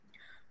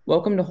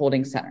Welcome to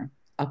Holding Center,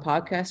 a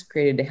podcast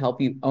created to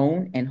help you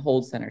own and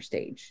hold center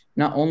stage,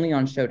 not only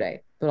on show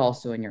day, but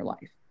also in your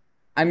life.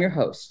 I'm your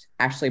host,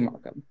 Ashley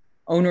Markham,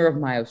 owner of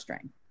Myo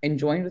Strength, and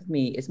joined with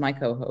me is my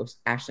co-host,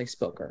 Ashley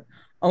Spilker,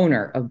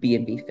 owner of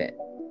B&B Fit.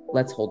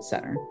 Let's hold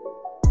center.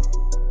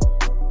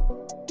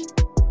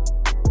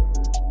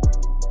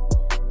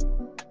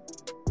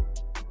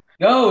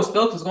 Yo,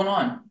 Spilk, what's going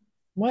on?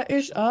 What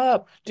is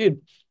up?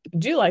 Dude,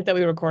 do you like that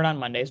we record on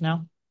Mondays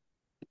now?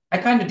 I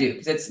kind of do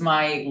because it's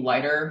my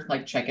lighter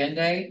like check-in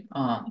day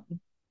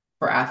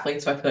for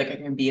athletes, so I feel like I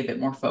can be a bit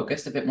more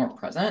focused, a bit more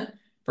present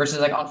versus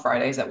like on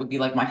Fridays that would be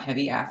like my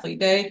heavy athlete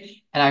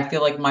day, and I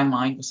feel like my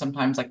mind was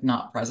sometimes like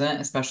not present,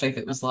 especially if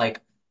it was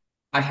like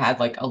I had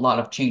like a lot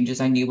of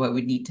changes I knew I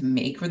would need to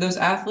make for those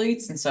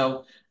athletes, and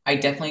so I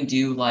definitely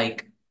do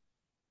like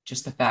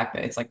just the fact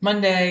that it's like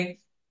Monday.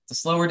 It's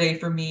a slower day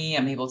for me.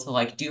 I'm able to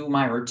like do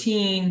my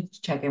routine,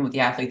 check in with the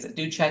athletes that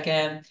do check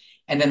in,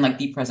 and then like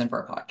be present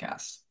for a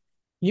podcast.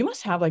 You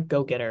must have like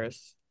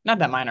go-getters. Not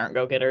that mine aren't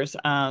go-getters.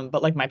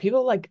 But like my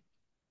people like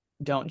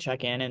don't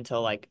check in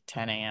until like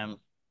 10 a.m.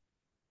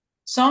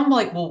 Some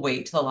like will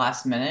wait to the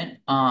last minute,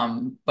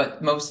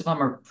 but most of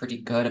them are pretty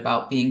good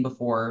about being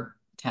before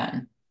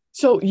 10.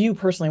 So you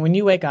personally, when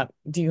you wake up,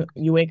 do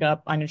you wake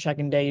up on your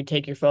check-in day, you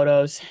take your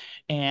photos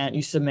and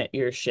you submit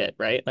your shit,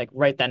 right? Like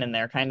right then and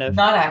there, kind of.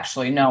 Not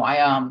actually, no.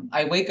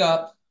 I wake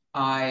up,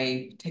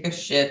 I take a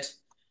shit,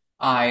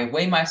 I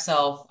weigh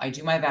myself, I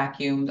do my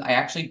vacuums. I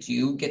actually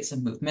do get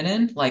some movement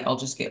in. Like I'll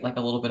just get like a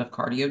little bit of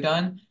cardio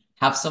done,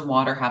 have some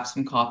water, have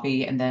some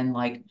coffee, and then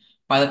like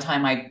by the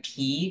time I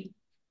pee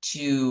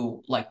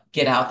to like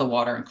get out the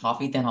water and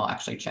coffee, then I'll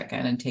actually check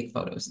in and take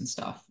photos and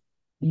stuff.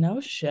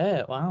 No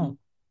shit. Wow.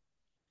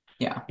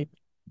 Yeah.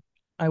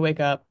 I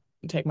wake up,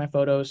 take my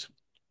photos,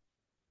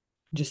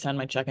 just send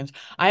my check-ins.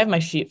 I have my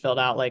sheet filled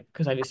out like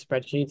because I do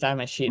spreadsheets. I have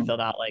my sheet Mm.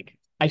 filled out like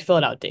I fill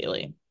it out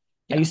daily.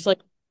 I Yeah. used to like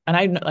and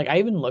I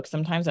even look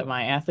sometimes at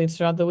my athletes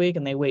throughout the week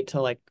and they wait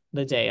till like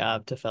the day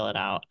of to fill it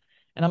out.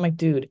 And I'm like,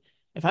 dude,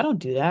 if I don't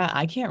do that,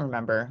 I can't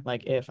remember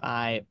like if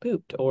I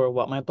pooped or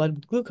what my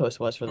blood glucose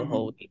was for the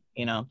whole Mhm. week,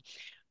 you know?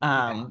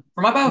 Yeah. Um,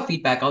 For my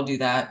biofeedback, I'll do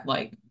that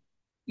like,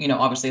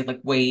 obviously like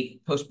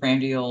weight,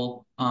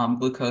 postprandial,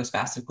 glucose,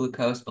 fasted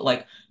glucose, but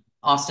like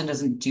Austin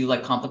doesn't do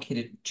like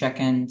complicated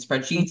check-in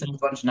spreadsheets like mhm.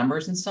 with a bunch of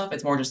numbers and stuff.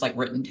 It's more just like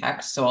written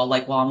text. So I'll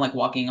like while I'm like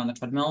walking on the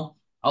treadmill,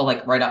 I'll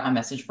like write out my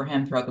message for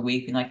him throughout the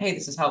week, being like, hey,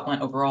 this is how it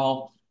went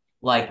overall,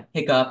 like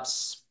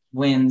hiccups,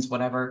 wins,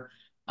 whatever.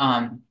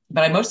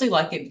 But I mostly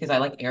like it because I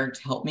like Eric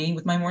to help me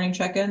with my morning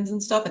check-ins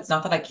and stuff. It's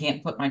not that I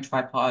can't put my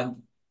tripod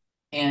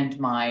and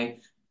my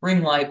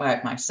ring light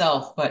by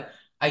myself, but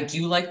I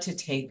do like to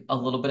take a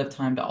little bit of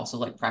time to also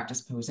like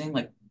practice posing,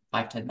 like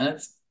 5, 10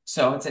 minutes.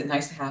 So it's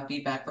nice to have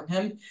feedback from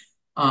him.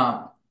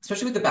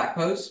 Especially with the back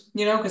pose,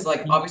 because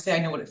like obviously I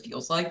know what it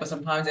feels like, but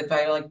sometimes if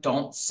I like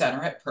don't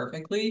center it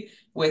perfectly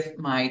with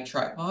my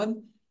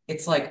tripod,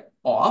 it's like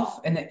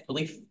off and it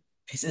really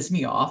pisses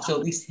me off. So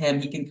at least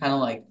he can kind of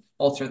like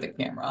alter the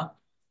camera.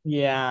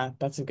 Yeah,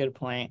 that's a good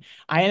point.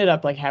 I ended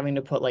up like having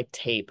to put like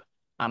tape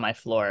on my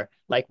floor,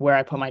 like where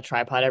I put my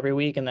tripod every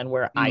week and then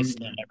where I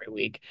stand Mm. every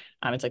week.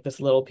 It's like this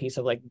little piece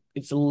of like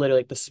it's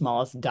literally like the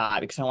smallest dot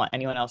because I don't want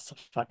anyone else to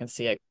fucking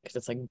see it because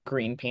it's like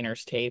green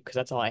painter's tape because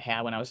that's all I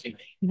had when I was doing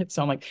it.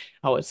 So I'm like,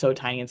 oh, it's so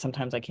tiny and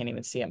sometimes I can't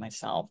even see it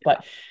myself.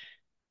 But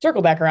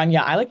circle back around,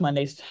 yeah, I like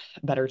Mondays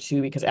better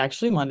too because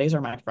actually Mondays are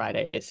my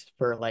Fridays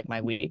for like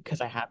my week because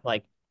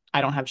I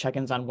don't have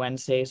check-ins on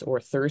Wednesdays or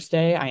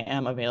Thursday. I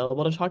am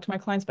available to talk to my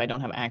clients, but I don't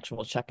have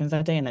actual check-ins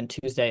that day. And then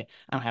Tuesday,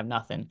 I don't have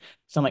nothing.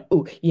 So I'm like,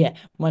 oh yeah,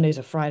 Monday's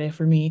a Friday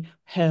for me.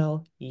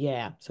 Hell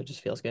yeah. So it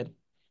just feels good.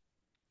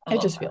 I It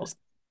love just that. feels.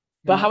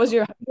 But Yeah. how was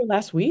your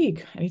last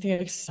week? Anything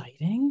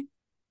exciting?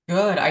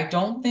 Good. I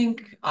don't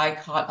think I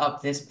caught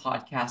up this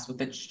podcast with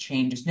the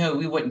changes. No,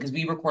 we wouldn't because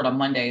we record on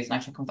Mondays and I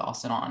check with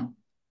Austin on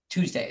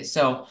Tuesdays.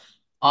 So,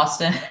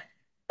 Austin,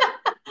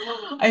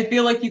 I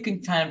feel like you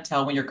can kind of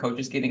tell when your coach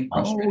is getting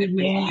Oh frustrated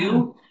with yeah.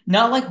 you.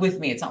 Not like with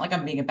me. It's not like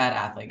I'm being a bad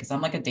athlete because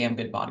I'm like a damn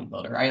good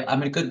bodybuilder.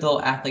 I'm a good little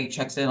athlete,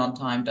 checks in on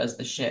time, does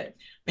the shit.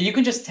 But you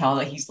can just tell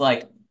that he's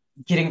like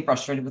getting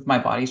frustrated with my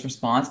body's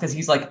response because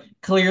he's like,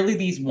 clearly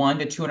these 1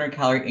 to 200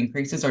 calorie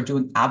increases are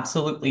doing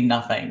absolutely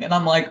nothing. And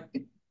I'm like,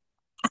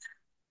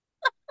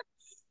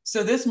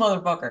 so this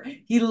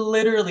motherfucker, he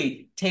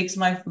literally takes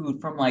my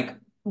food from like,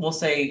 we'll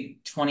say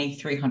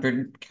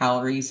 2,300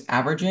 calories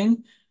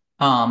averaging,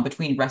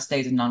 between rest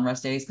days and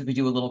non-rest days, because we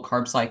do a little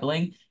carb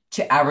cycling,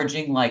 to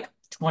averaging like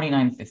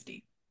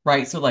 2,950,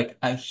 right? So like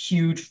a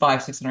huge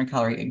 500, 600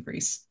 calorie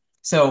increase.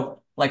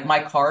 So like my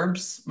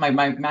carbs, my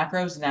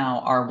macros now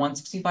are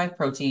 165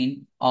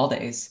 protein all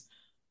days,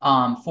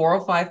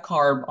 405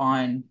 carb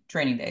on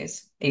training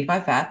days,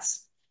 85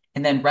 fats,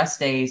 and then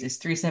rest days is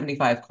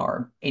 375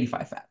 carb,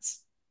 85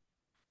 fats.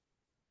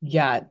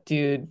 Yeah,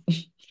 dude.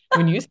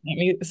 When you sent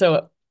me,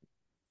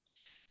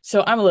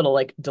 so I'm a little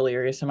like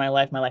delirious in my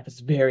life. My life is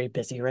very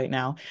busy right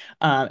now.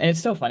 And it's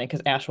so funny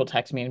because Ash will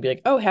text me and be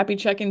like, "Oh, happy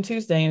check-in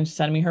Tuesday," and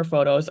send me her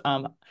photos.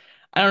 I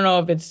don't know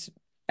if it's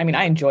I mean,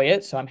 I enjoy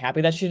it, so I'm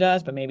happy that she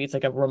does, but maybe it's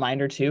like a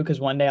reminder too, because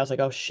one day I was like,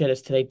 oh shit,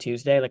 is today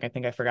Tuesday? Like I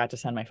think I forgot to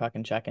send my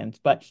fucking check-ins.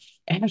 But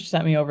Ash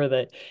sent me over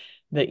the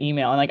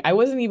email and like I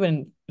wasn't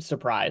even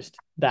surprised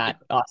that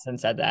Austin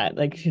said that.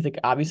 Like she's like,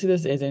 obviously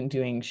this isn't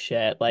doing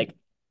shit. Like,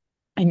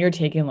 and you're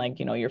taking like,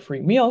 your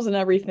free meals and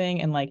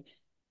everything, and like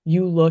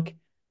you look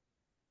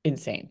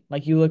insane.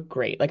 Like you look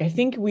great. Like I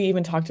think we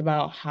even talked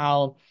about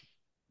how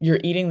you're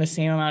eating the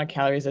same amount of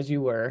calories as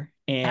you were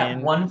At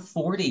in.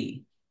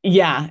 140,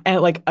 Yeah,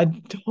 and like a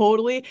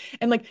totally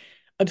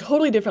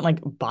different like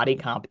body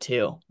comp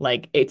too.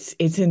 Like it's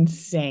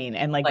insane.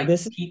 And like like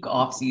this, peak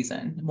off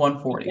season,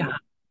 140. yeah.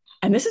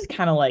 And this is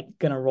kind of like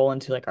gonna roll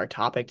into like our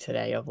topic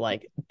today of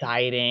like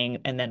dieting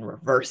and then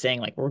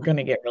reversing. Like we're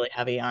gonna get really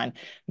heavy on,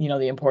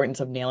 the importance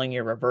of nailing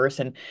your reverse.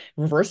 And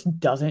reverse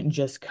doesn't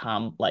just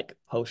come like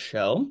post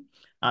show.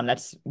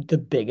 That's the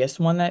biggest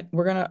one that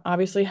we're gonna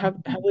obviously have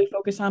heavily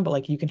focus on, but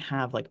like you can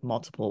have like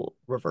multiple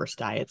reverse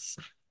diets.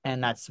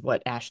 And that's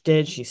what Ash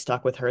did. She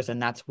stuck with hers, and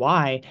that's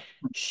why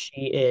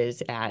she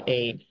is at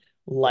a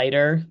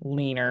lighter,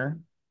 leaner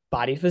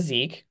body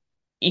physique,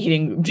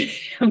 eating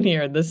damn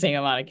near the same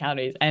amount of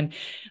calories. And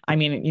I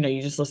mean,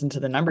 you just listen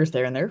to the numbers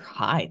there and they're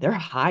high. They're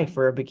high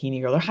for a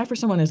bikini girl. They're high for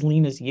someone as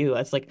lean as you.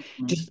 That's like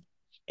Mhm. just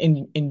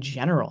in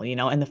general,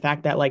 and the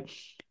fact that like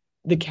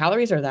the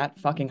calories are that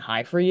fucking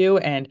high for you.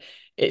 And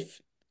if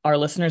our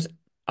listeners,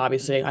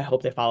 obviously, I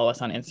hope they follow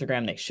us on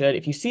Instagram. They should.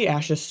 If you see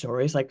Ash's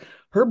stories, like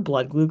her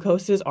blood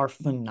glucoses are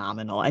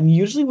phenomenal. And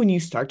usually when you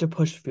start to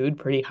push food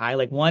pretty high,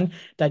 like one,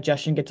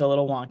 digestion gets a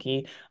little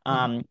wonky,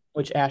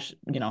 which Ash,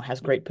 has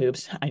great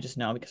poops. I just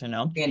know because I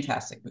know.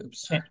 Fantastic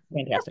boobs.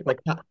 Fantastic.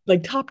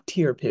 Like top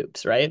tier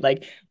poops, right?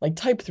 Like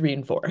type 3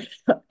 and 4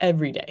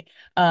 every day.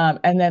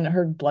 And then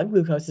her blood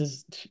glucose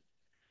is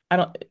I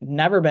don't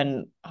never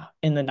been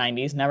in the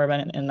 90s, never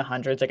been in the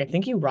hundreds. Like I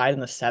think you ride in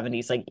the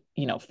 70s, like,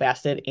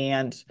 fasted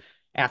and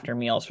after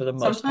meals for the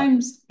most part.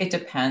 Sometimes it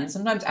depends.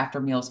 Sometimes after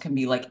meals can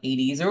be like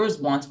 80s. There was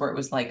once where it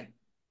was like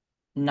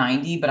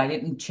 90, but I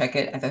didn't check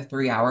it at the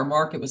 3 hour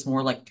mark. It was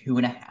more like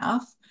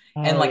 2.5.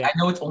 And Oh like yeah. I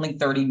know it's only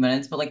 30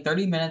 minutes, but like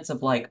 30 minutes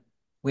of like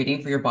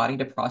waiting for your body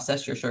to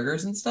process your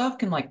sugars and stuff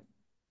can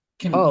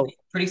Oh,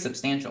 pretty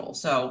substantial.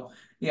 So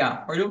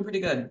yeah, we're doing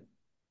pretty good.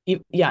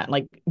 yeah,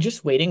 like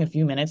just waiting a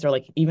few minutes, or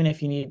like even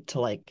if you need to,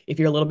 like if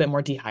you're a little bit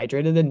more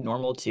dehydrated than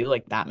normal too,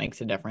 like that makes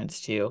a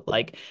difference too.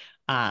 Like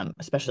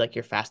especially like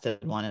your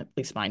fasted one, at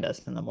least mine does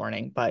in the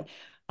morning. But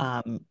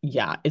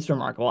yeah, it's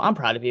remarkable. I'm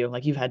proud of you.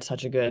 Like you've had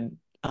such a good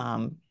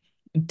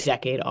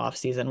decade off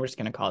season. We're just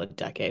gonna call it a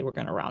decade. We're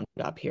gonna round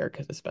it up here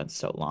because it's been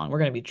so long. We're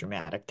gonna be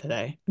dramatic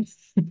today.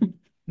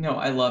 No,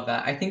 I love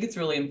that. I think it's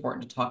really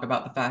important to talk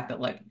about the fact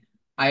that like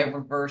I have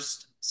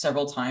reversed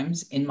several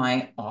times in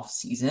my off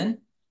season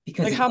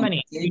because Like how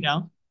again, many,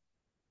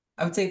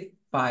 I would say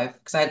five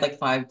because I had like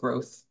five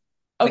growth,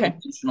 like Okay.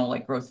 intentional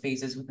like growth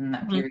phases within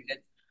that Mhm. period.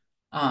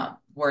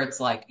 Where it's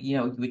like,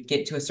 you would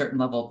get to a certain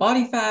level of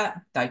body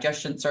fat,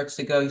 digestion starts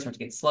to go, you start to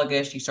get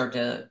sluggish, you start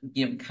to,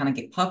 kind of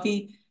get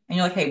puffy, and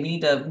you're like, hey, we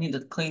need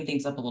to clean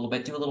things up a little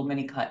bit, do a little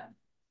mini cut.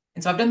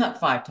 And so I've done that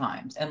 5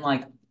 times. And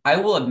like, I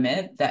will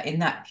admit that in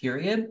that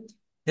period,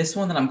 this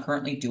one that I'm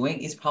currently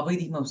doing is probably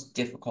the most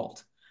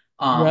difficult.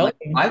 Really? Like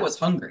I was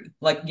hungry.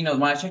 Like,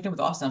 when I checked in with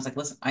Austin, I was like,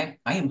 listen, I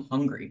am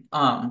hungry.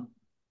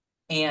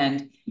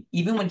 And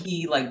even when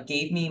he like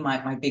gave me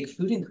my big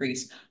food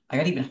increase, I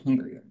got even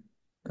hungrier.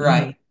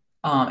 Right.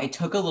 Mhm. It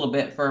took a little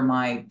bit for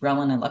my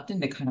ghrelin and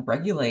leptin to kind of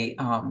regulate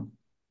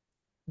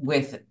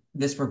with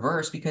this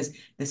reverse because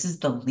this is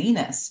the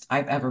leanest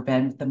I've ever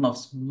been with the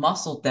most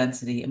muscle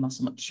density and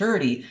muscle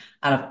maturity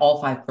out of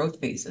all five growth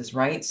phases,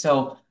 right?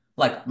 So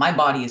like my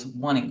body is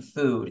wanting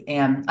food.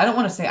 And I don't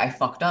want to say I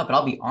fucked up, but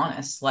I'll be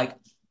honest. Like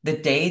the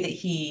day that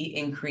he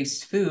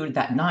increased food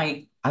that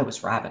night, I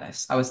was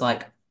ravenous. I was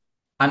like,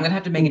 I'm gonna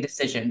have to make a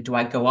decision. Do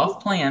I go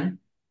off plan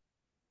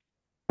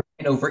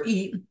and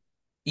overeat,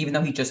 even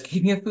though he just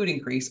gave me a food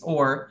increase,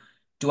 or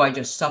do I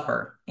just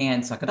suffer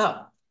and suck it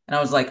up? And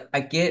I was like,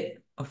 I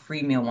get a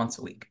free meal once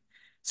a week.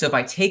 So if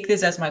I take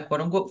this as my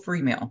quote unquote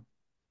free meal,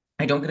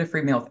 I don't get a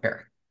free meal with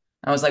Eric.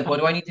 I was like, what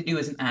do I need to do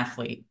as an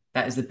athlete?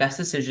 That is the best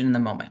decision in the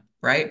moment,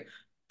 right?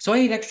 So I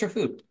ate extra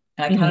food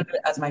and I kind Mhm. of did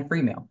it as my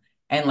free meal.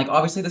 And like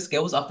obviously the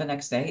scale was up the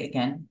next day.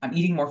 Again, I'm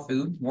eating more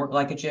food, more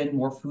glycogen,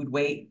 more food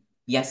weight,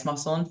 yes,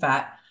 muscle and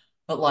fat,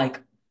 but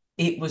like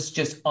it was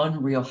just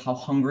unreal how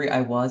hungry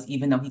I was,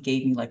 even though he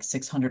gave me like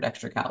 600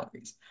 extra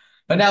calories.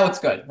 But now it's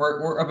good.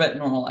 We're a bit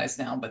normalized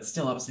now, but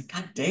still I was like,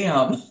 God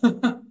damn.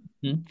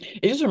 Mhm.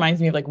 It just reminds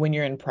me of like when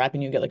you're in prep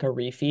and you get like a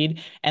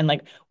refeed. And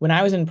like when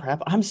I was in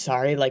prep, I'm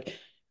sorry, like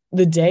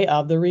the day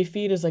of the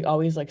refeed is like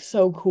always like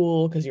so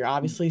cool because you're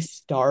obviously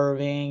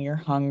starving, you're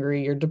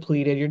hungry, you're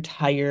depleted, you're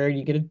tired,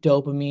 you get a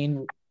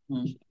dopamine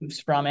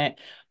boost from it.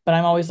 But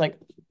I always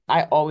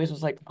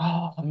was like,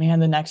 oh man,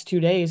 the next 2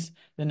 days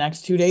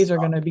are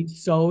gonna be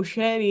so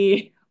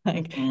shitty.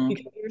 Like Mhm.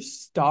 because you're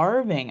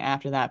starving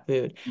after that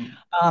food. Mhm.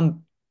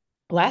 Um,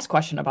 Last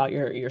question about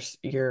your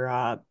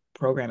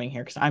programming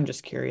here because I'm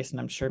just curious, and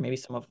I'm sure maybe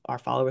some of our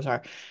followers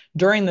are.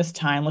 During this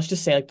time, let's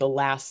just say like the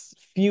last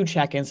few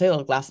check-ins, say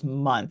like last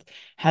month,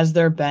 has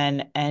there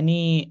been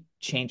any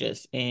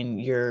changes in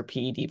your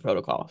PED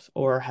protocols,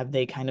 or have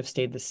they kind of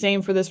stayed the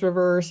same for this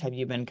reverse? Have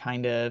you been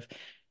kind of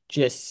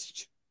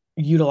just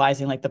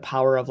utilizing like the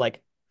power of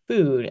like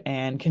food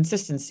and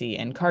consistency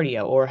and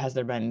cardio, or has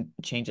there been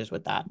changes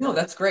with that? No,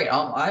 that's great.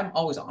 I'm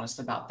always honest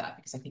about that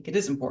because I think it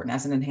is important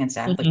as an enhanced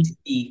athlete to Mhm.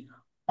 be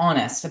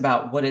honest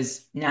about what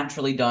is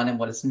naturally done and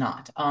what is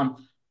not.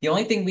 The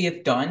only thing we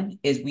have done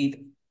is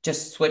we've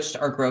just switched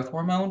our growth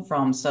hormone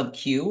from sub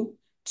Q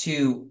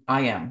to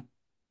IM.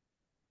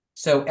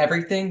 So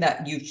everything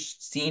that you've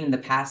seen in the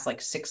past like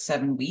 6,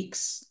 7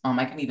 weeks,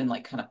 I can even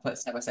like kind of put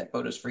side by side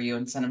photos for you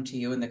and send them to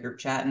you in the group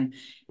chat and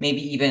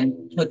maybe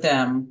even put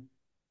them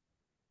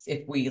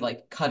if we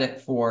like cut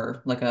it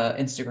for like a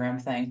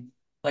Instagram thing,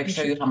 like Make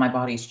show sure, you how my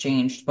body's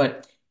changed.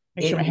 But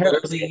make sure it my hair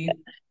looks good.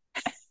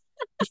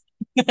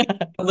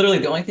 literally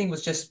the only thing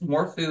was just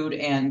more food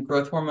and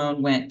growth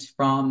hormone went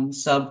from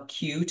sub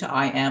Q to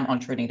IM on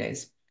training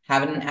days.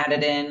 Haven't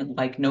added in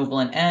like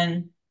Novolin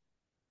N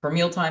for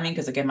meal timing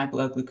because again, my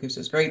blood glucose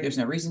is great. There's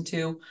no reason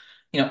to.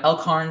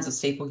 L-carn's a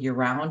staple year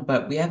round,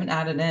 but we haven't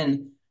added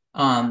in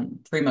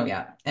Primo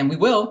yet. And we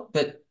will,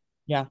 but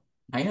Yeah,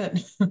 not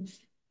yet.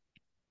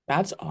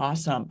 that's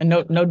awesome. And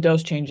no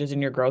dose changes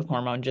in your growth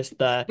hormone, just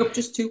Nope,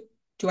 just two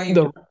IU.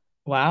 the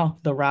wow,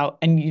 the route.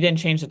 And you didn't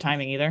change the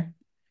timing either.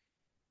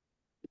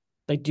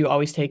 Like, do you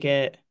always take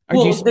it, or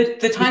do you Well,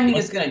 the timing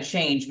is going to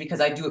change because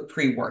I do it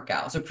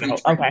pre-workout, so oh,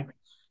 pre-training. okay,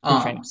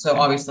 pre-training. So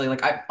Okay. obviously,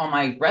 like I on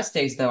my rest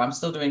days though, I'm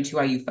still doing 2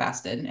 IU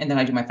fasted, and then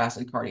I do my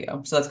fasted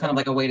cardio. So that's kind of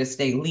like a way to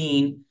stay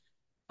lean,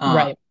 um,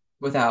 Right.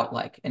 without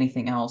like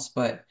anything else.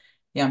 But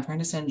yeah, I'm trying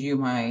to send you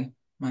my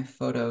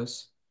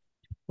photos.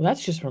 Well,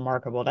 that's just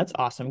remarkable. That's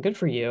awesome. Good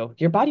for you.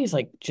 Your body's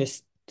like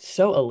just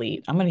so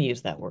elite. I'm gonna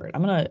use that word.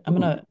 I'm Ooh.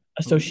 gonna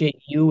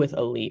associate you with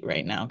elite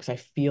right now because I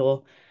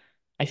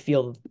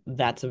feel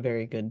that's a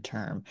very good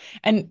term.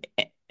 And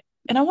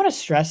I want to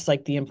stress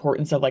like the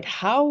importance of like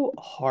how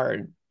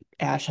hard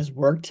Ash has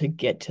worked to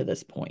get to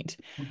this point.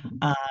 Mhm,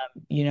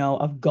 Um,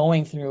 of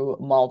going through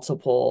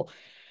multiple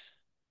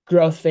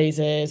growth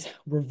phases,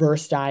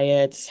 reverse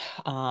diets,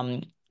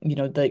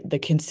 the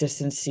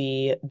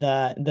consistency,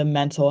 the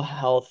mental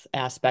health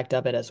aspect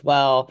of it as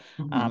well,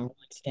 mhm,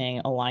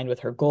 staying aligned with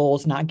her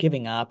goals, not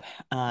giving up,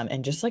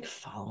 and just like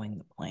following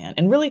the plan.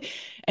 And really,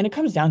 and it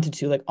comes down to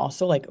too, like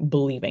also like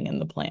believing in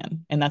the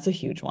plan. And that's a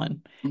huge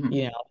one.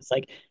 mhm. It's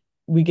like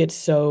we get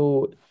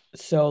so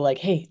like,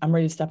 hey, I'm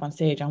ready to step on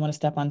stage. I want to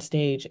step on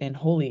stage. And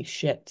holy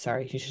shit,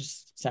 sorry, you should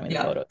send me the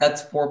Yeah, photo.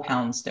 that's 4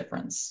 pounds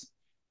difference.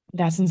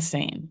 That's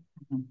insane.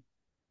 Mhm.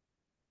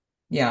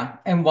 Yeah,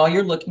 and while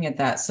you're looking at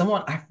that,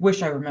 someone I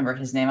wish I remember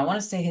his name. I want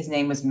to say his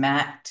name was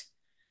Matt.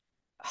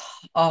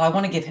 Oh, I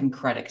want to give him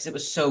credit because it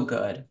was so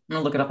good. I'm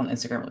gonna look it up on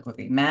Instagram really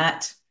quickly.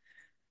 Matt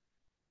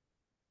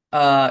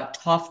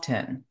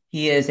Tofton.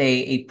 He is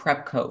a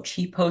prep coach.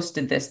 He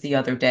posted this the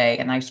other day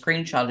and I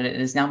screenshotted it.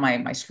 It is now my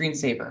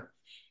screensaver.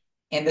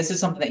 And this is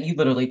something that you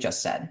literally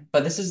just said,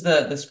 but this is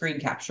the screen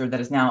capture that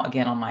is now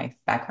again on my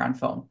background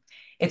phone.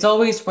 It's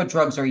always what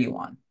drugs are you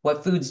on?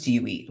 What foods do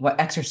you eat? What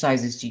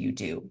exercises do you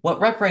do?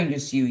 What rep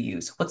ranges do you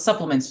use? What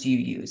supplements do you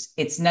use?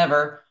 It's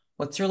never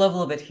what's your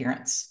level of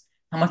adherence?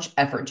 How much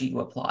effort do you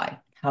apply?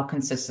 How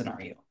consistent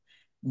are you?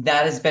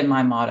 That has been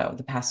my motto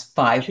the past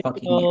 5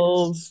 fucking years.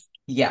 Chills.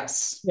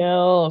 Yes.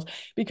 Chills.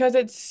 Because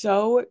it's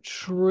so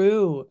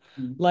true.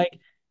 Mhm. Like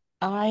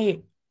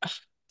I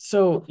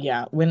so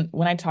yeah, when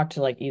I talk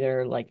to like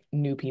either like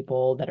new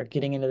people that are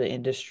getting into the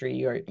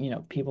industry or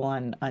people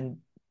on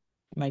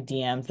my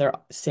DMs, they're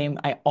same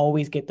I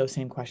always get those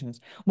same questions.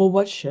 Well,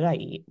 what should I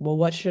eat? Well,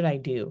 what should I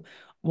do?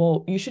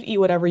 Well, you should eat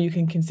whatever you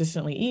can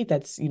consistently eat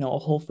that's, a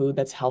whole food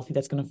that's healthy,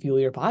 that's going to fuel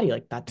your body.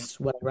 Like that's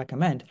what I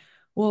recommend.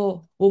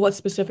 Well, what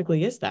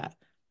specifically is that?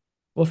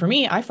 Well, for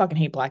me, I fucking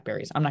hate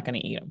blackberries. I'm not going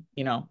to eat them.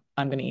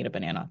 I'm going to eat a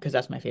banana because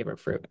that's my favorite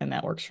fruit and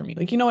that works for me.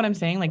 Like, you know what I'm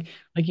saying? Like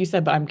you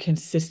said, but I'm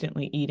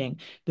consistently eating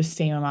the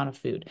same amount of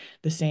food,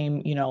 the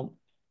same,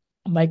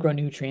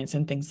 micronutrients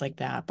and things like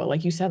that. But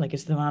like you said, like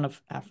it's the amount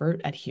of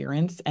effort,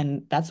 adherence,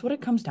 and that's what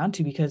it comes down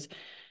to because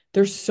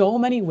there's so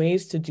many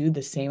ways to do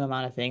the same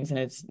amount of things. And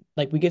it's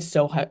like we get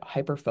so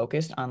hyper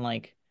focused on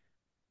like,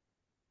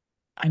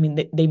 I mean,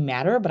 they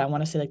matter, but I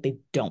want to say like they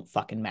don't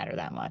fucking matter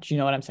that much. You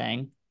know what I'm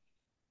saying?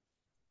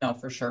 No,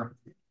 for sure.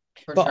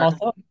 For But sure.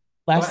 also,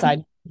 Go last ahead.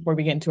 side before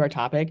we get into our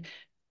topic,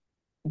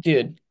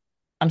 dude,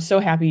 I'm so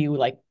happy you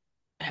like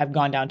have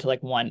gone down to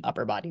like one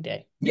upper body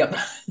day. Yep.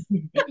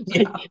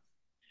 Like,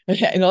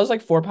 Yeah. I know it's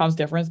like 4 pounds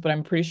difference, but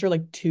I'm pretty sure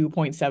like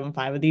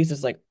 2.75 of these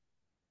is like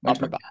Went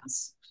to upper my body.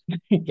 pants.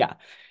 Yeah.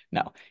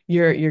 No,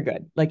 you're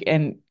good. Like,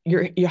 and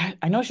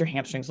I notice your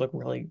hamstrings look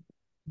really,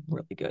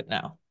 really good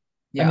now.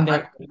 I Yeah, mean, they I'm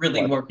look good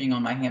really before. working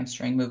on my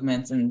hamstring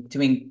movements and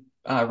doing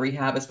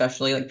rehab,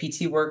 especially like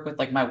PT work with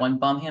like my one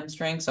bum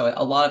hamstring. So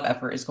a lot of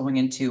effort is going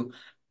into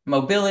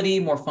mobility,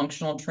 more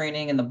functional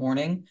training in the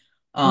morning.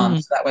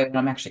 Mhm. So that way when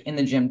I'm actually in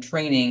the gym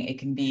training, it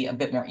can be a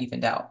bit more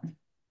evened out.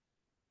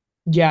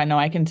 Yeah, no,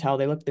 I can tell.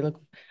 They look,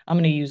 I'm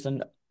gonna use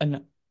an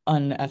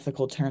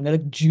unethical term. They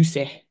look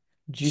juicy.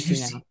 Juicy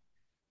now. Juicy.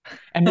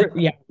 And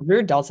yeah, rear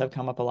adults have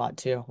come up a lot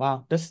too.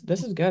 Wow, this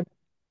is good.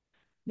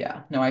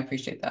 Yeah, no, I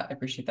appreciate that. I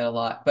appreciate that a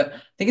lot. But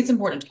I think it's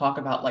important to talk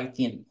about like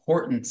the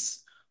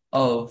importance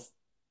of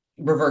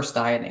reverse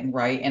dieting,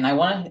 right? And I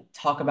want to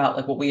talk about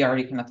like what we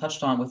already kind of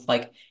touched on with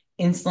like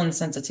insulin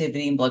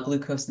sensitivity and blood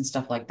glucose and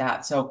stuff like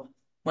that. So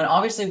when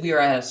obviously we are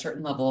at a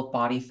certain level of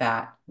body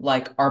fat,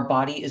 like our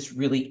body is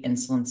really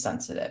insulin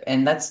sensitive.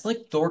 And that's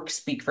like dork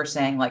speak for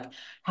saying like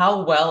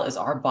how well is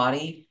our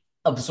body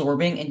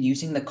absorbing and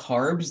using the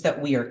carbs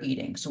that we are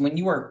eating. So when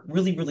you are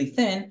really, really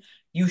thin,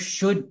 you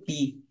should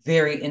be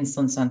very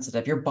insulin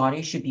sensitive. Your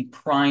body should be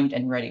primed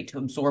and ready to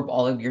absorb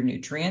all of your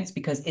nutrients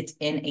because it's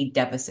in a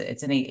deficit.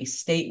 It's in a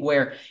state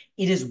where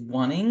it is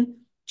wanting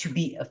to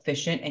be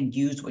efficient and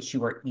use what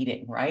you are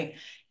eating, right?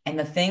 And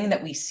the thing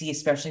that we see,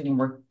 especially when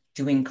we're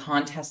doing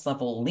contest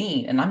level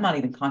lean, and I'm not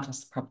even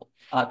contest prep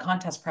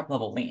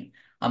level lean.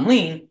 I'm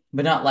lean,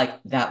 but not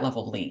like that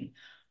level lean.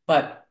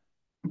 But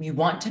we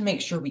want to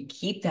make sure we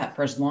keep that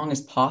for as long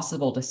as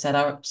possible to set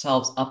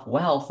ourselves up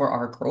well for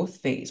our growth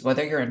phase,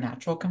 whether you're a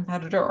natural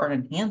competitor or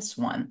an enhanced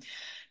one,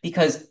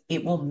 because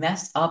it will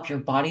mess up your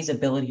body's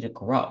ability to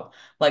grow.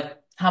 Like,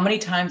 how many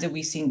times have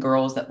we seen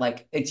girls that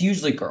like, it's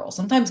usually girls,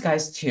 sometimes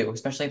guys too,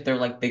 especially if they're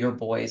like bigger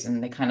boys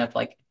and they kind of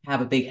like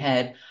have a big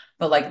head,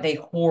 but like they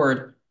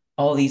hoard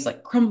all these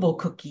like crumble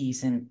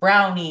cookies and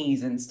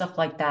brownies and stuff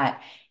like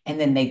that. And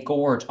then they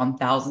gorge on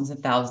thousands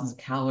and thousands of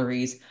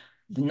calories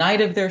the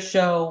night of their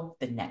show,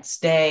 the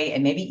next day,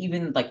 and maybe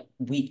even like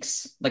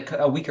weeks, like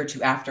a week or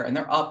two after, and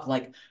they're up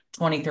like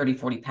 20, 30,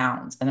 40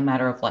 pounds in a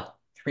matter of like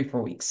 3,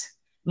 4 weeks.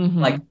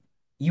 Like Hmm.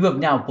 you have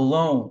now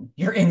blown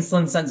your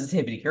insulin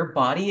sensitivity. Your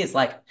body is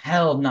like,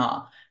 hell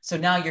nah. So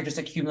now you're just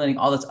accumulating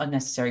all this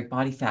unnecessary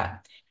body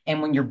fat.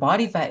 And when your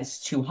body fat is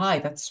too high,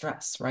 that's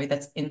stress, right?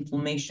 That's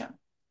inflammation.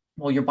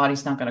 Well, your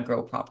body's not going to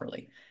grow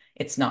properly.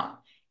 It's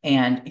not.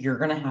 And you're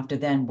going to have to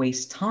then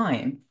waste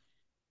time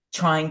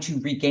trying to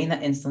regain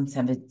that insulin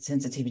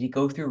sensitivity,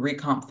 go through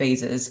recomp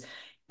phases,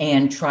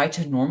 and try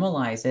to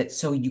normalize it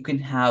so you can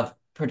have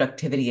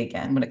productivity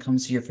again when it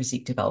comes to your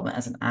physique development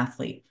as an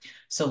athlete.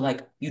 So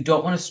like you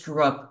don't want to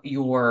screw up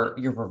your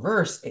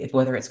reverse, if,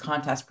 whether it's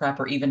contest prep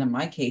or even in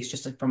my case,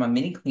 just like from a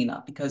mini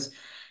cleanup, because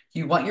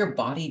you want your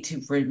body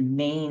to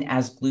remain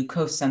as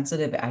glucose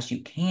sensitive as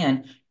you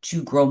can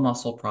to grow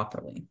muscle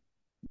properly.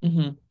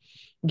 Hmm.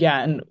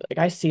 Yeah, and like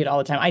I see it all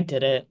the time. I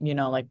did it,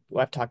 like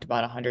I've talked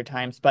about 100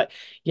 times. But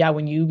yeah,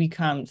 when you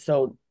become,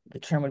 so the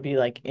term would be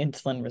like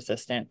insulin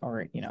resistant,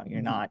 or you're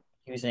Mhm. not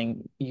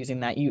using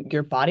that,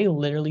 your body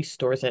literally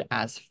stores it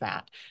as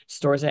fat,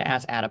 stores it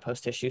as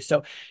adipose tissue.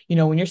 So,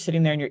 when you're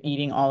sitting there and you're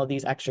eating all of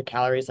these extra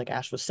calories, like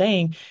Ash was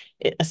saying,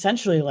 it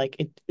essentially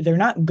like they're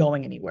not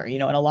going anywhere,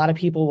 and a lot of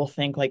people will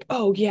think like,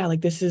 oh yeah, like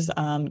this is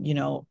what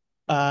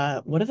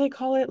do they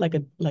call it?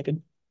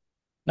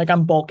 Like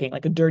I'm bulking,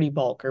 like a dirty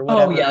bulk or Oh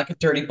yeah, whatever, like a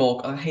dirty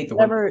bulk. I hate the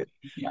word bulk. whatever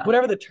Yeah.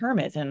 whatever the term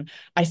is. And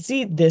I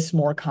see this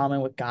more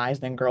common with guys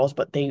than girls,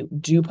 but they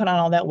do put on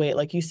all that weight.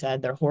 Like you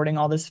said, they're hoarding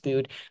all this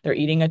food, they're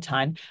eating a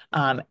ton.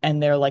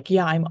 And they're like,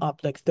 yeah, I'm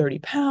up like 30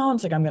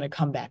 pounds, like I'm gonna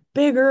come back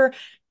bigger.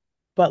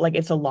 But like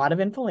it's a lot of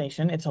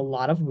inflammation, it's a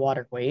lot of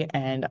water weight,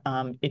 and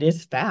it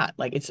is fat.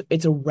 Like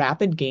it's a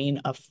rapid gain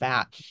of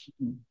fat.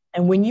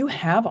 And when you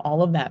have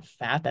all of that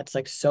fat that's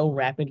like so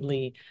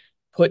rapidly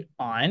put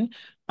on,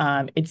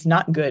 it's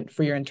not good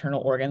for your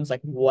internal organs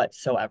like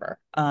whatsoever.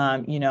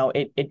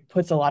 It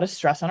puts a lot of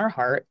stress on our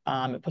heart.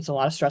 It puts a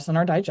lot of stress on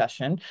our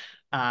digestion.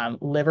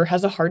 Liver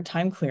has a hard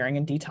time clearing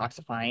and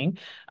detoxifying.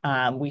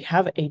 We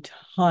have a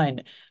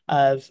ton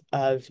of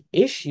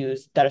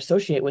issues that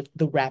associate with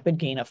the rapid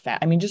gain of fat.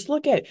 I mean, just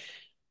look at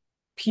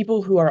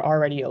people who are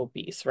already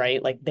obese,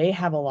 right? Like they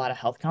have a lot of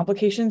health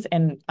complications.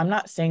 And I'm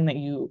not saying that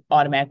you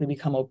automatically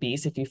become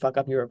obese if you fuck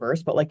up your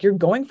reverse, but like you're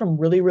going from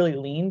really, really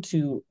lean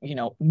to,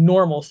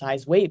 normal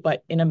size weight,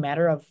 but in a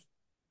matter of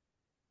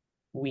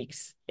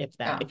weeks, if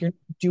that, Yeah. if you're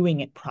doing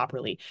it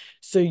properly.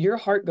 So your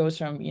heart goes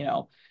from,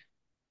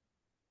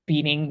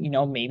 beating,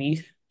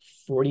 maybe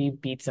 40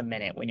 beats a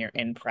minute when you're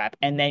in prep,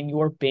 and then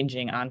you're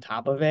binging on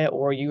top of it,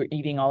 or you're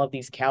eating all of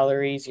these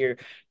calories, you're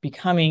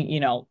becoming,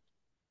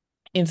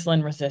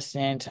 insulin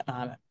resistant,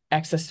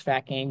 excess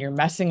fat gain. You're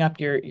messing up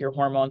your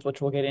hormones,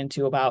 which we'll get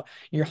into about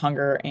your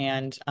hunger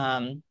and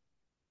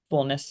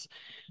fullness.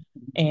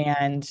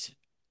 And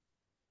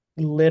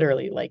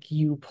literally, like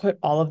you put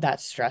all of that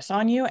stress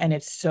on you, and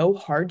it's so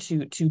hard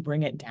to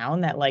bring it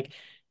down that like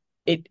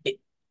it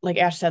like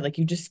Ash said, like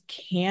you just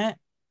can't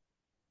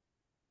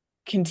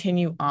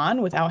continue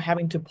on without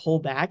having to pull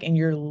back, and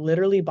you're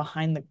literally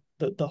behind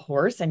the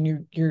horse,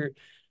 and you're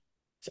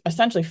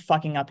essentially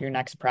fucking up your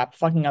next prep,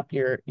 fucking up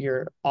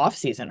your off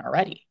season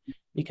already,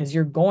 because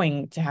you're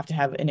going to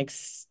have an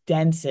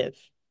extensive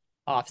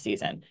off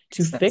season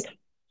to fix. Extensive.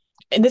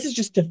 And this is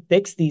just to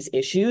fix these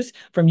issues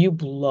from you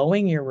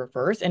blowing your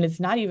reverse. And it's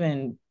not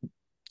even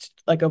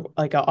like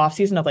a off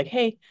season of like,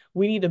 hey,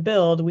 we need to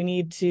build, we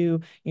need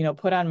to,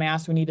 put on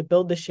mass, we need to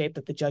build the shape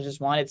that the judges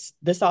want. It's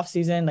this off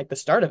season, like the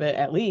start of it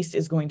at least,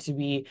 is going to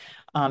be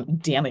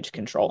damage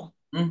control.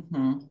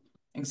 Hmm.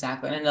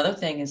 Exactly. And another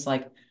thing is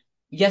like,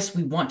 yes,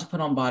 we want to put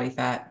on body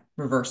fat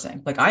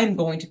reversing. Like I'm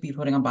going to be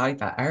putting on body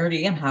fat. I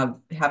already am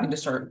having to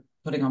start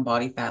putting on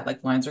body fat.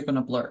 Like lines are going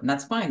to blur, and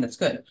that's fine. That's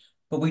good.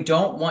 But we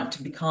don't want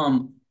to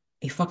become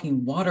a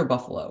fucking water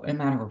buffalo in a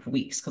matter of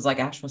weeks. Because like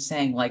Ash was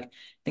saying, like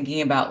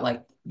thinking about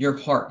like your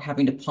heart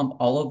having to pump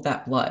all of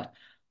that blood.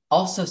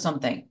 Also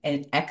something,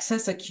 an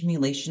excess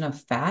accumulation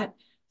of fat,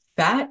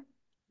 fat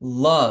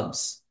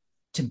loves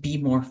to be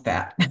more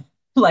fat.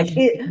 Like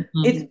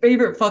its Mhm.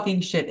 favorite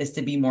fucking shit is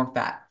to be more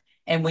fat.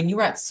 And when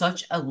you're at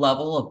such a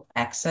level of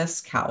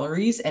excess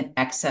calories and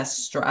excess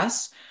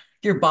stress,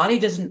 your body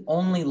doesn't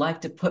only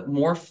like to put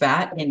more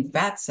fat in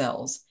fat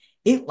cells,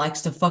 it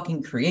likes to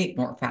fucking create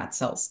more fat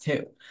cells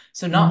too.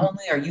 So not Mhm.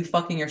 only are you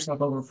fucking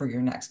yourself over for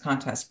your next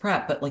contest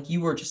prep, but like you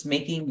were just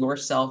making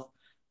yourself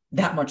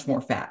that much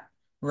more fat,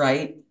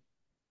 right?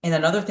 And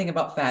another thing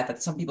about fat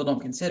that some people don't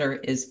consider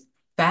is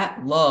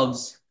fat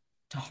loves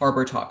to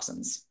harbor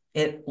toxins.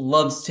 It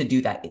loves to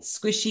do that. It's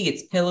squishy,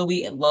 it's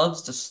pillowy, it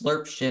loves to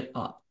slurp shit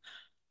up.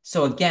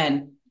 So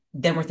again,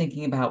 then we're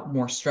thinking about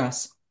more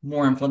stress,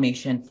 more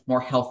inflammation,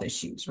 more health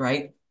issues,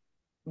 right?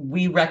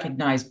 We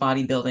recognize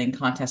bodybuilding,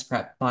 contest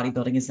prep,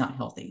 bodybuilding is not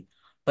healthy,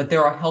 but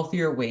there are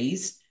healthier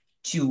ways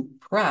to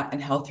prep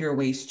and healthier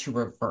ways to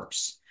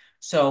reverse.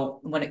 So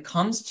when it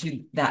comes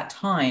to that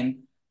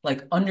time,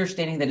 like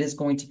understanding that is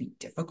going to be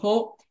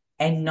difficult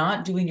and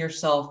not doing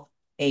yourself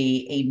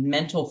a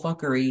mental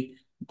fuckery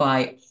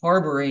by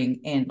harboring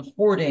and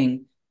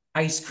hoarding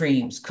ice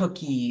creams,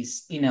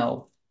 cookies,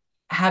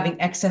 having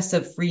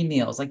excessive free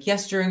meals. Like,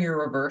 yes, during your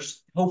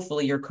reverse,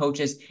 hopefully your coach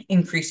is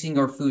increasing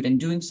your food and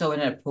doing so at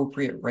an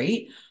appropriate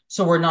rate.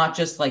 So we're not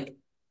just like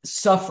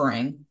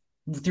suffering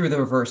through the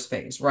reverse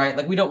phase, right?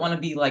 Like, we don't want to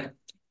be like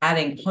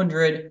adding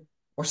 100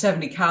 or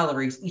 70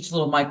 calories each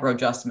little micro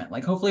adjustment.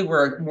 Like, hopefully,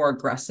 we're more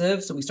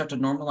aggressive. So we start to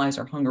normalize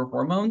our hunger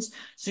hormones.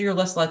 So you're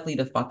less likely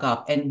to fuck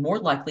up and more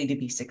likely to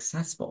be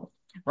successful,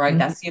 right? Mhm.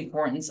 That's the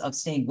importance of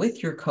staying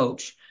with your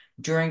coach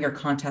during your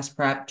contest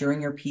prep,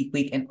 during your peak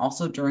week, and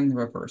also during the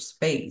reverse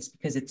phase,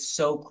 because it's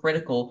so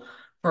critical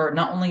for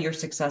not only your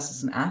success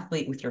as an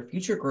athlete with your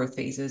future growth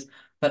phases,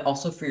 but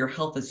also for your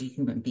health as a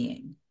human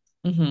being.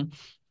 Mhm.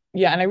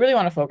 Yeah, and I really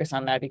want to focus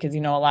on that because a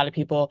lot of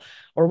people,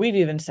 or we've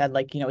even said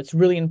like, it's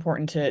really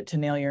important to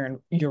nail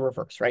your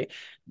reverse, right?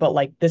 But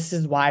like this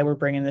is why we're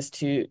bringing this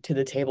to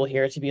the table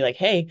here to be like,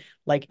 hey,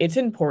 like it's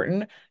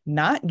important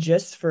not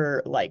just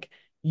for like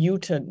you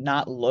to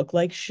not look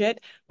like shit,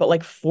 but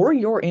like for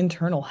your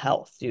internal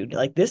health, dude.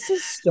 Like this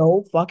is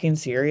so fucking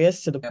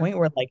serious to the Yeah. point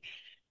where like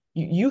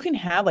you can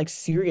have like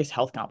serious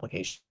health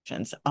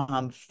complications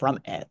from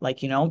it.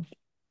 Like,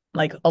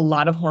 like a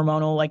lot of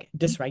hormonal like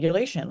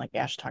dysregulation, like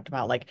Ash talked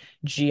about, like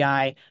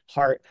GI,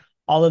 heart,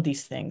 all of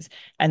these things.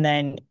 And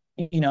then,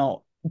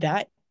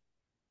 that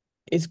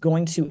is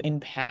going to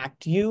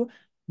impact you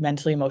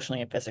mentally,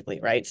 emotionally, and physically,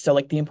 right? So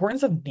like the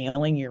importance of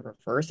nailing your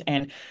reverse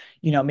and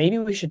maybe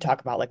we should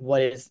talk about like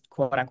what is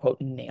quote unquote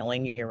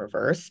nailing your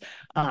reverse.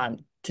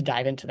 To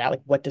dive into that,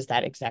 like what does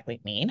that exactly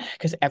mean?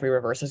 Because every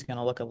reverse is going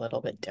to look a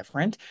little bit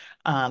different.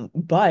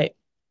 But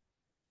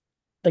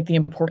like the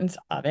importance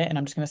of it, and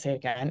I'm just going to say it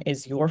again,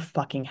 is your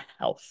fucking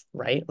health,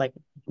 right? Like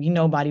we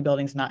know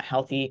bodybuilding's not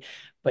healthy,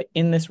 but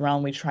in this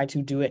realm, we try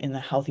to do it in the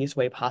healthiest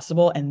way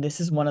possible. And this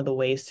is one of the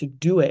ways to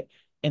do it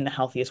in the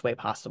healthiest way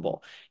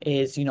possible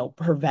is,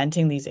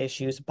 preventing these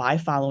issues by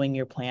following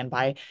your plan,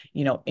 by,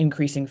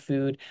 increasing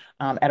food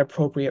at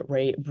appropriate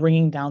rate,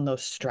 bringing down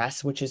those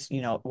stress, which is,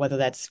 whether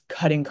that's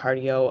cutting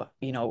cardio,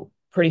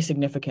 pretty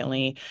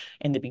significantly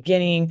in the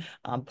beginning,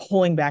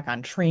 pulling back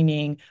on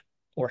training,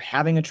 or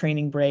having a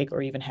training break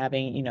or even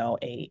having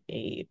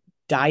a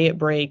diet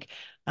break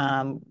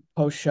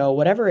post show,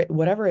 whatever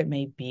it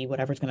may be,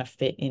 whatever's going to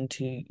fit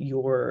into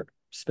your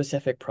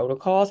specific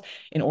protocols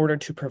in order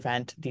to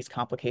prevent these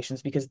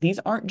complications, because these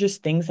aren't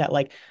just things that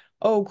like,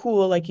 oh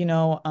cool, like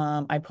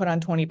I put on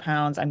 20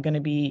 pounds, I'm going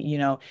to be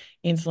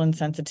insulin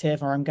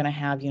sensitive, or I'm going to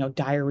have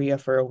diarrhea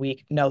for a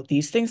week. No,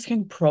 these things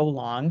can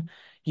prolong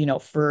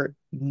for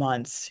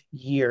months,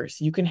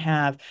 years. You can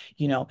have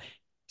you know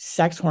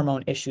sex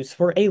hormone issues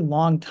for a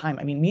long time.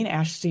 I mean, me and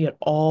Ash see it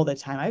all the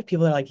time. I have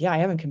people that are like, yeah, I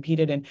haven't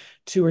competed in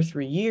 2 or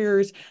 3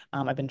 years.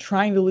 I've been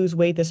trying to lose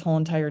weight this whole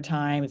entire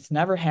time. It's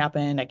never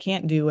happened. I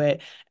can't do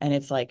it. And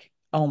it's like,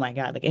 oh my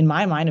God. Like in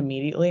my mind,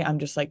 immediately, I'm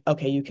just like,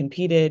 okay, you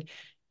competed.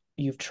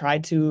 You've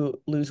tried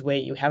to lose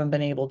weight. You haven't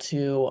been able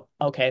to.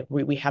 Okay,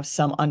 we have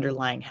some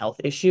underlying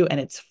health issue.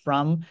 And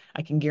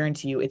I can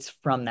guarantee you, it's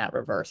from that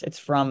reverse. It's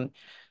from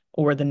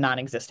or the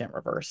non-existent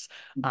reverse.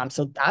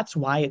 So that's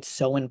why it's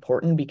so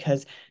important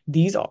because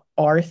these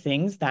are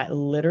things that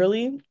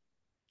literally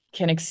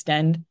can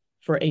extend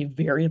for a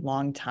very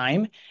long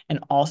time. And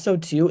also,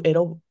 too,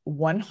 it'll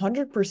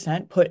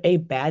 100% put a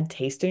bad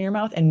taste in your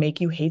mouth and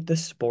make you hate the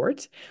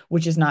sport,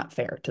 which is not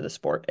fair to the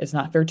sport. It's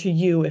not fair to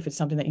you if it's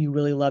something that you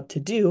really love to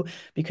do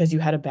because you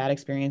had a bad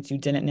experience, you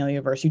didn't nail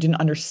your verse, you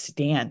didn't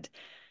understand,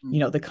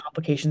 Mhm. the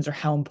complications or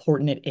how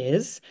important it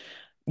is,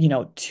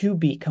 to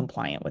be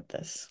compliant with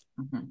this.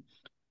 Mhm.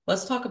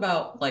 Let's talk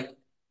about like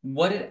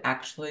what it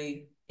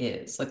actually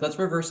is. Like, let's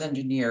reverse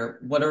engineer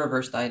what a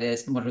reverse diet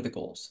is and what are the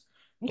goals.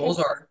 Okay. Goals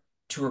are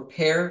to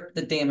repair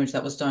the damage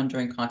that was done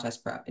during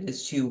contest prep. It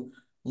is to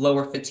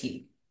lower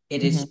fatigue.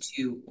 It is Hmm.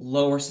 to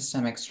lower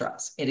systemic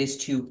stress. It is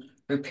to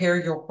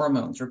repair your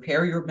hormones,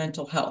 repair your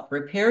mental health,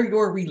 repair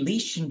your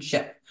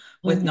relationship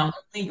with Hmm. not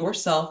only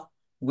yourself,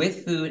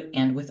 with food,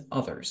 and with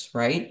others,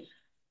 right?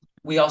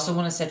 We also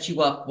want to set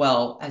you up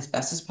well as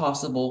best as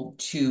possible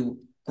to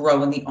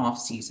grow in the off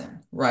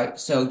season, right?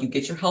 So you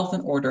get your health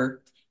in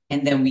order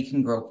and then we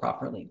can grow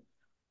properly.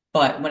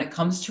 But when it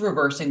comes to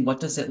reversing, what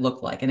does it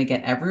look like? And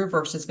again, every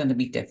reverse is going to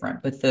be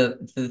different, but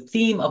the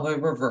theme of a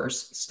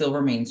reverse still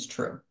remains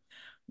true.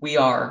 We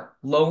are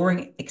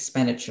lowering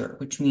expenditure,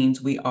 which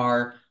means we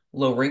are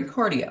lowering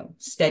cardio,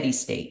 steady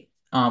state.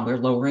 We're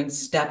lowering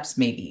steps,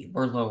 maybe.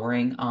 We're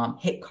lowering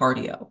HIIT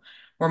cardio.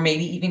 Or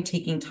maybe even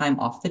taking time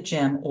off the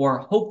gym, or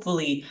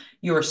hopefully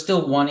you are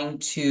still wanting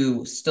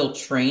to still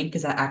train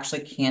because that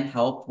actually can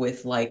help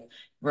with like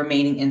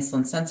remaining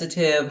insulin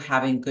sensitive,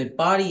 having good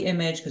body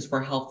image because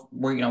we're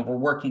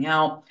working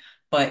out.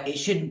 But it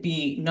shouldn't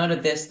be none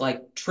of this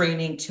like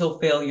training till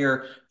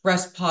failure,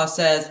 rest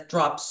pauses,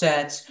 drop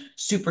sets,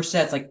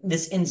 supersets, like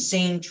this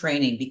insane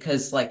training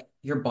because like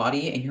your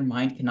body and your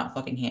mind cannot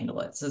fucking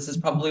handle it. So this is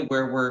probably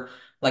where we're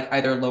like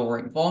either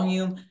lowering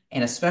volume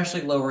and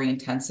especially lowering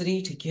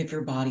intensity to give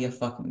your body a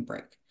fucking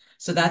break.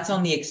 So that's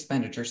on the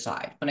expenditure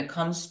side. When it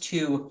comes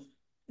to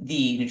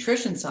the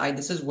nutrition side,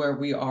 this is where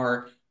we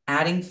are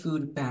adding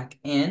food back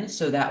in.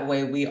 So that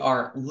way we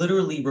are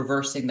literally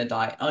reversing the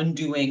diet,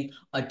 undoing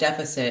a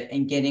deficit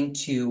and getting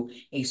to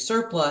a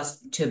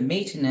surplus to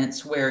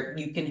maintenance where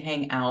you can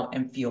hang out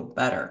and feel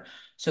better.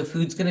 So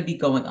food's going to be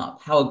going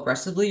up. How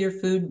aggressively your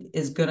food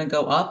is going to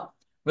go up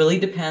really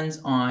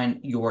depends on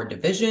your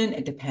division.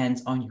 It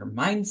depends on your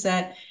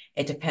mindset.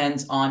 It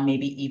depends on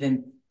maybe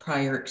even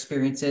prior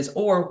experiences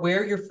or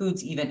where your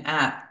food's even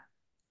at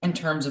in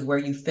terms of where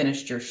you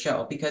finished your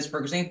show. Because, for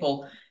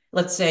example,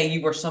 let's say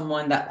you were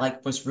someone that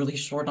like was really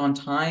short on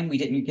time. We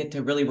didn't get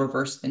to really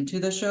reverse into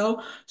the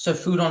show. So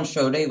food on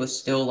show day was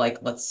still like,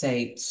 let's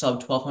say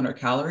sub 1200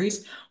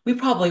 calories. We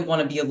probably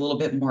want to be a little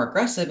bit more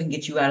aggressive and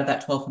get you out of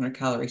that 1200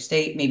 calorie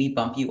state, maybe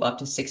bump you up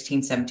to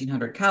 16,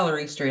 1700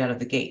 calories straight out of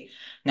the gate.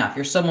 Now, if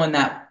you're someone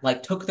that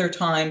like took their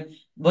time,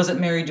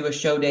 wasn't married to a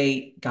show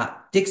day,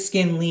 got thick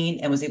skin lean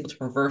and was able to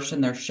reverse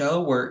in their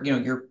show where,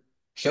 your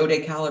show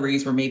day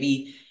calories were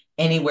maybe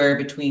anywhere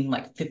between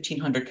like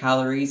 1500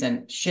 calories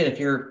and shit, if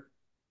you're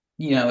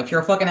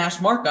a fucking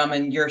Ash Markham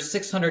and you're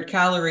 600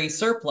 calorie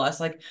surplus,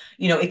 like,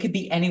 it could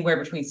be anywhere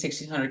between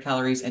 1600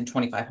 calories and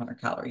 2500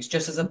 calories,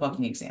 just as a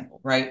fucking example,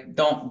 right?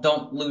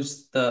 Don't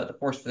lose the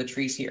forest for the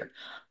trees here.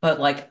 But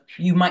like,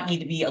 you might need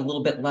to be a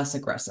little bit less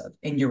aggressive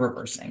in your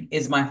reversing,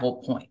 is my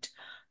whole point.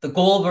 The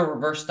goal of a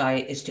reverse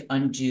diet is to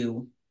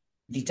undo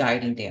the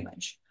dieting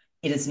damage.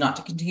 It is not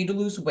to continue to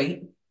lose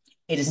weight.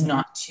 It is Hmm.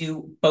 not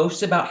to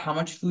boast about how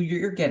much food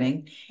you're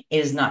getting. It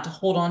is not to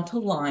hold on to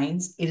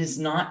lines. It is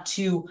not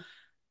to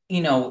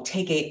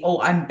take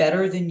I'm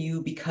better than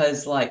you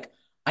because like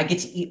I get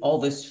to eat all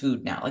this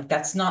food now. Like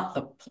that's not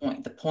the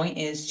point. The point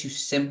is to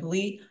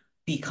simply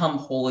become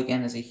whole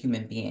again as a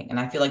human being. And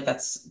I feel like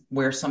that's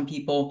where some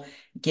people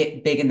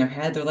get big in their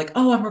head. They're like,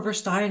 oh, I'm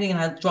reverse dieting and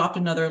I dropped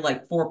another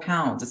like 4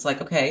 pounds. It's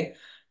like, okay,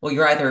 well,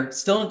 you're either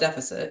still in a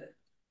deficit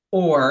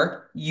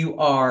or you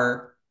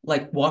are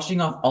like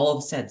washing off all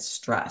of said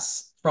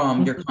stress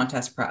from your Hmm.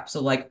 contest prep.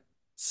 So like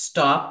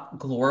stop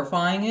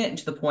glorifying it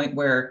to the point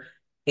where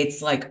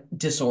it's like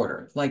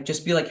disorder. Like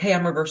just be like, hey,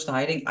 I'm reverse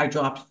dieting. I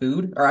dropped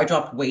food or I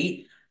dropped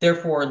weight.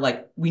 Therefore,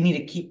 like we need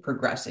to keep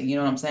progressing. You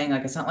know what I'm saying?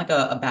 Like it's not like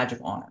a badge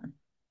of honor.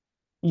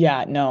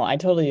 Yeah, no, I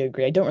totally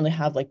agree. I don't really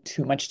have like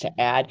too much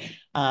to add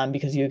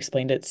because you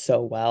explained it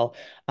so well.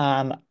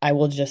 I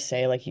will just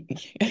say like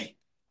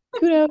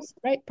kudos,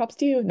 right? Props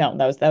to you. No,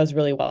 that was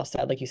really well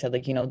said. Like you said,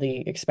 like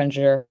the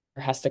expenditure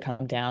has to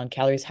come down,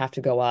 calories have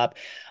to go up.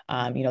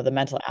 The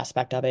mental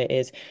aspect of it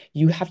is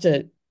you have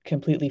to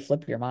completely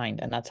flip your mind,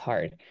 and that's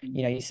hard.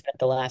 You spent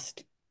the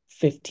last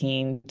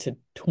 15 to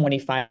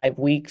 25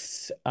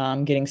 weeks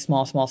getting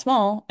small, small,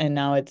 small, and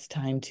now it's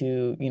time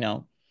to,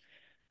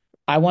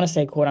 I want to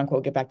say quote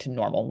unquote get back to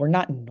normal. We're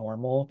not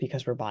normal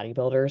because we're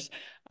bodybuilders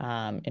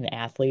and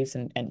athletes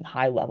and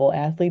high level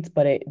athletes,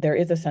 but there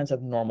is a sense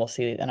of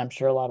normalcy. And I'm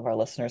sure a lot of our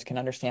listeners can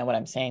understand what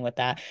I'm saying with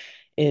that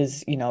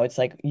is, it's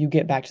like you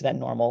get back to that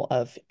normal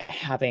of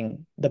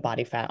having the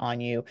body fat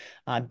on you,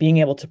 being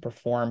able to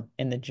perform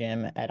in the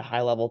gym at a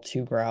high level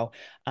to grow.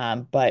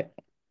 But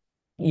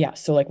yeah,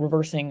 so like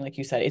reversing, like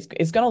you said,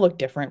 it's going to look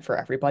different for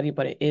everybody,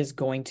 but it is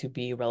going to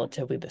be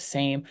relatively the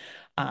same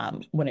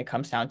when it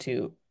comes down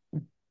to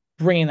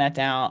bringing that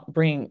down,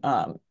 bringing,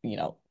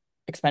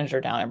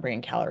 expenditure down and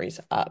bringing calories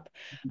up.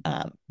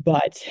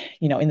 But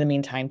in the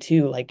meantime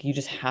too, like you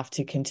just have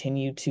to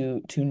continue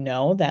to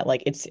know that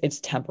like it's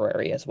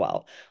temporary as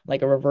well.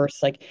 Like a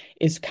reverse like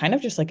is kind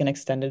of just like an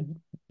extended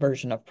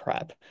version of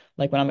prep.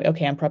 Like when I'm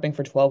prepping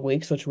for 12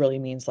 weeks, which really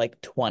means like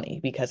 20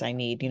 because I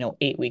need,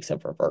 8 weeks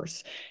of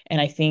reverse.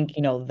 And I think,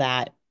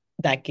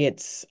 that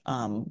gets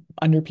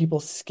under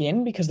people's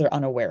skin because they're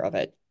unaware of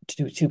it,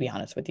 to be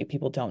honest with you.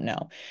 People don't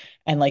know.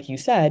 And like you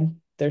said,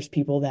 there's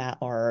people that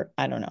are,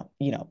 I don't know,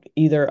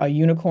 either a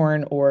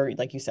unicorn or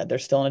like you said, they're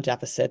still in a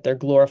deficit. They're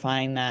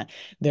glorifying that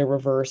they're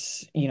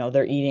reverse,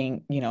 they're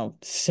eating,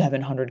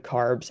 700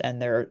 carbs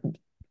and they're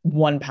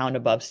 1 pound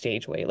above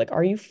stage weight. Like,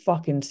 are you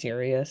fucking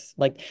serious?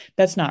 Like,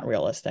 that's not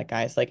realistic,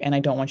 guys. Like, and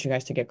I don't want you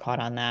guys to get caught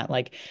on that.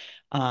 Like,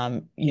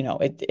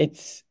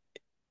 it's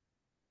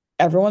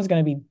everyone's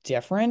going to be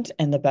different,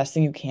 and the best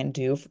thing you can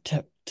do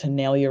to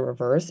nail your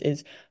reverse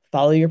is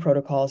follow your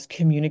protocols,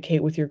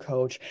 communicate with your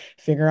coach,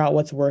 figure out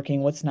what's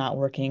working, what's not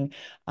working,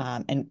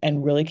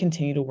 and really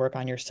continue to work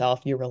on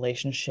yourself, your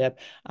relationship,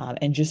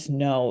 and just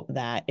know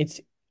that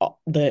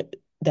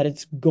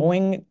it's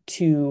going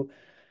to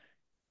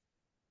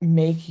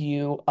make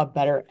you a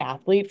better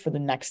athlete for the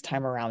next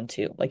time around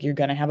too. Like you're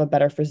gonna have a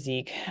better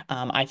physique.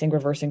 I think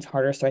reversing's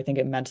harder, so I think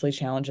it mentally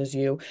challenges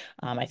you.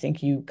 I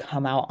think you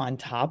come out on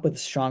top with a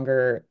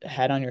stronger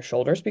head on your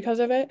shoulders because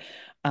of it.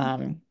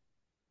 And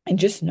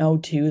just know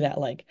too that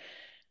like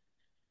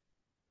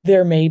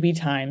there may be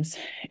times,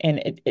 and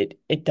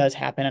it does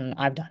happen, and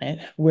I've done it,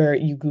 where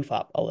you goof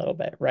up a little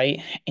bit,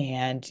 right?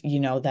 And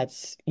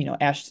that's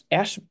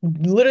Ash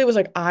literally was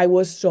like, I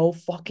was so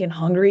fucking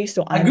hungry,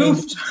 so I I made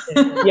this goofed.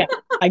 decision. Yeah,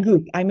 I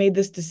goofed. I made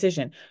this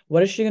decision.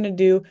 What is she gonna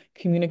do?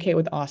 Communicate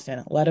with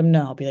Austin. Let him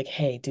know. Be like,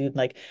 hey, dude,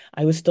 like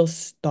I was still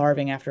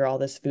starving after all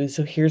this food,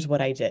 so here's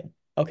what I did.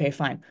 Okay,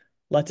 fine.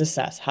 Let's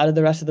assess. How did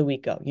the rest of the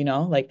week go?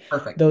 Like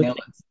Perfect. those Nailed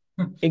things. it.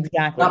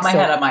 Exactly. Got my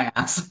head So on my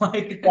ass.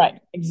 Like, right,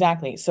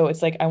 exactly. So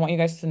it's like I want you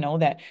guys to know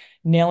that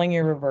nailing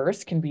your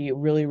reverse can be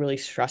really, really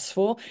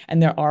stressful.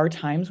 And there are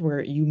times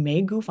where you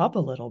may goof up a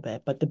little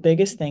bit. But the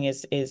biggest thing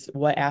is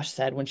what Ash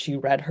said when she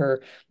read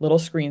her little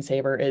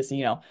screensaver is,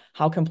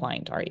 how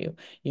compliant are you?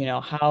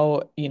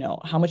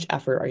 How much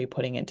effort are you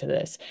putting into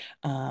this?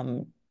 I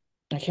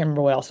can't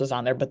remember what else was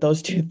on there, but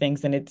those two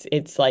things. And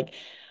it's like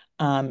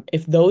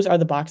if those are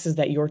the boxes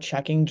that you're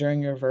checking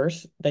during your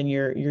verse, then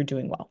you're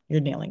doing well. You're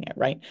nailing it,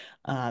 right?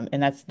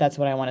 And that's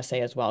what I want to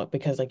say as well,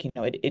 because like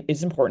it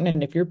is important,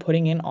 and if you're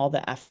putting in all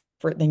the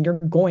effort, then you're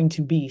going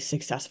to be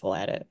successful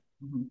at it.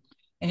 mhm.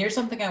 And here's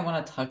something I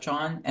want to touch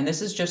on, and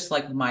this is just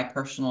like my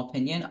personal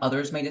opinion.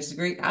 Others may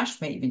disagree.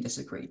 Ash may even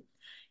disagree.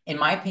 In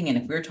my opinion,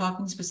 if we're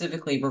talking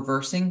specifically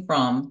reversing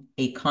from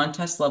a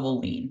contest level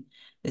lean,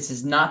 this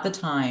is not the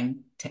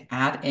time to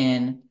add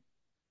in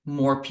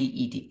more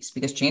PEDs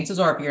because chances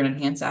are if you're an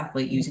enhanced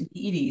athlete using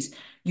PEDs,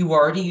 you are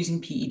already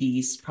using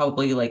PEDs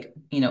probably like,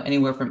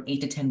 anywhere from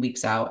 8 to 10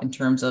 weeks out in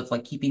terms of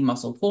like keeping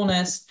muscle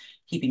fullness,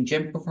 keeping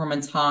gym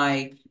performance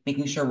high,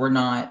 making sure we're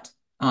not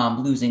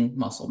losing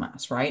muscle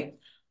mass, right?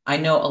 I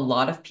know a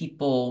lot of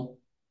people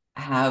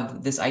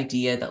have this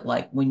idea that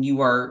like when you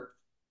are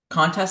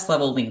contest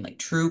level lean, like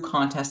true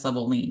contest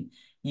level lean,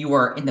 you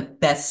are in the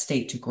best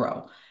state to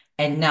grow.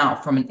 And now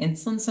from an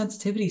insulin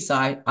sensitivity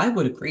side, I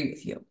would agree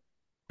with you.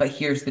 But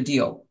here's the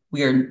deal.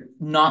 We are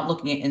not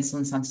looking at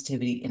insulin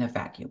sensitivity in a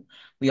vacuum.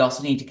 We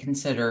also need to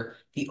consider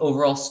the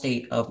overall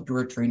state of your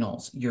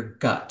adrenals, your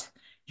gut,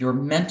 your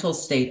mental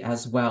state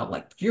as well.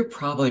 Like you're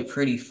probably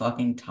pretty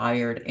fucking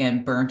tired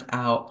and burnt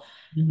out.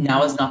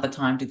 Now Mhm. is not the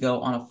time to go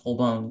on a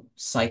full-blown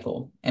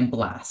cycle and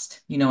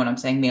blast. You know what I'm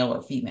saying? Male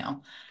or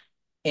female.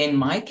 In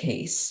my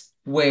case,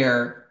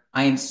 where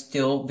I am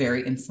still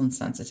very insulin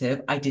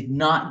sensitive, I did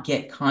not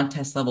get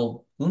contest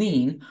level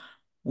lean.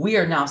 We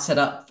are now set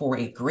up for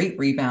a great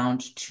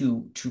rebound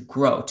to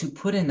grow, to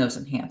put in those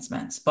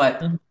enhancements. But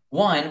Mhm.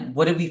 one,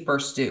 what did we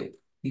first do?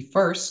 We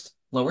first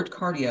lowered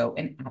cardio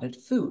and added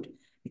food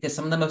because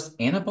some of the most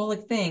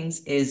anabolic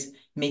things is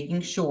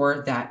making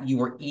sure that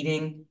you are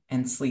eating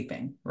and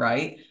sleeping,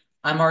 right?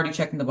 I'm already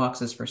checking the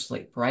boxes for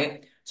sleep,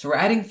 right? So we're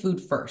adding food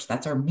first.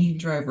 That's our main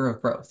driver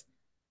of growth.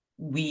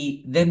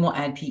 We then will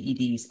add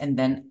PEDs and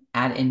then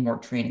add in more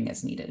training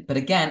as needed. But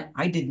again,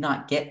 I did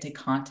not get to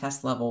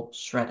contest level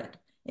shredded.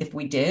 If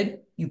we did,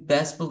 you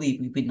best believe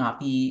we would not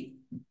be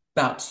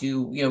about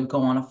to,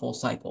 go on a full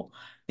cycle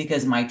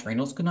because my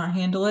adrenals could not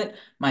handle it,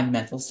 my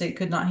mental state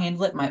could not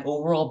handle it, my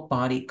overall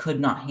body could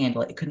not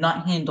handle it. It could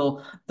not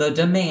handle the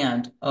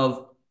demand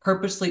of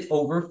purposely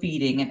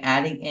overfeeding and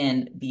adding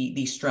in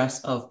the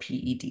stress of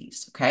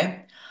PEDs.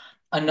 Okay.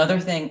 Another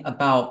thing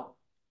about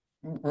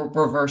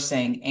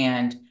reversing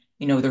and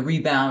the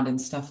rebound and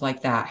stuff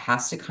like that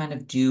has to kind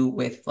of do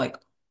with like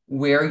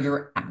where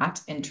you're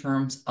at in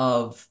terms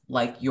of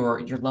like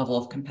your level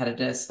of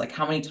competitiveness, like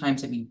how many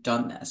times have you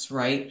done this,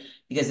 right?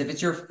 Because if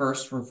it's your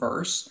first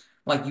reverse,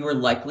 like you are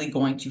likely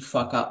going to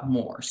fuck up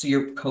more, so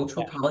your coach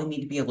will Yeah. probably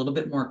need to be a little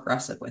bit more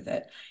aggressive with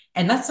it.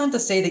 And that's not to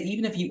say that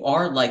even if you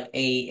are like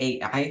a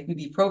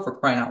IFBB pro, for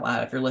crying out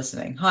loud, if you're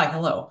listening, hi,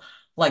 hello,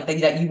 like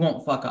that you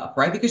won't fuck up,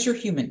 right? Because you're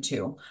human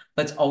too.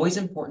 But it's always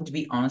important to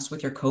be honest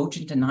with your coach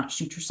and to not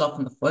shoot yourself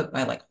in the foot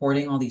by like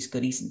hoarding all these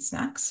goodies and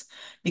snacks.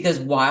 Because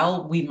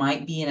while we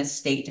might be in a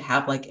state to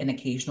have like an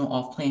occasional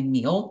off-plan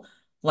meal,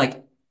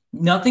 like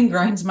nothing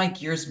grinds my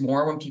gears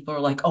more when people are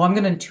like, "Oh, I'm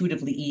gonna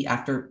intuitively eat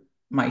after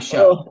my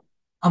show." Oh,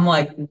 I'm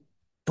like,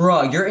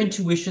 bruh, your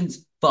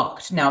intuition's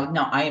fucked.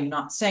 Now, I am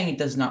not saying it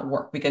does not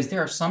work because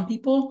there are some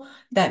people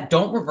that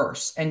don't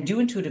reverse and do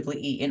intuitively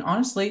eat, and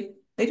honestly,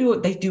 they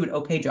do an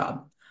okay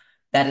job.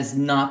 That is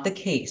not the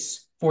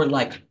case for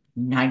like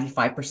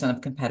 95%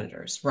 of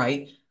competitors,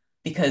 right?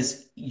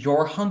 Because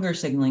your hunger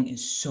signaling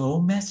is so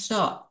messed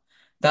up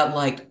that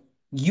like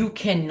you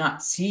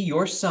cannot see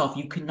yourself,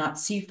 you cannot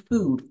see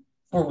food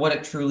for what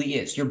it truly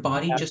is. Your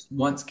body yeah. just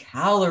wants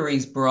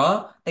calories,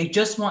 bruh. They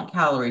just want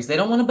calories. They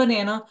don't want a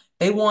banana.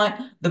 They want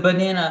the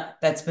banana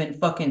that's been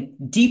fucking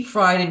deep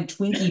fried in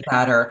Twinkie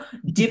batter,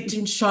 dipped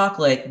in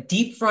chocolate,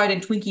 deep fried in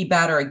Twinkie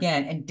batter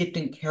again, and dipped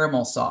in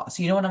caramel sauce.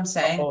 You know what I'm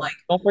saying? Oh, Like,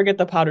 don't forget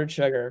the powdered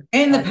sugar.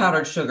 and the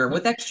powdered sugar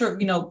with extra,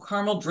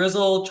 caramel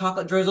drizzle,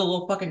 chocolate drizzle,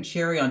 little fucking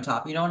cherry on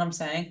top. You know what I'm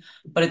saying?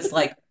 But it's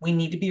like we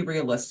need to be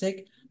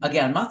realistic.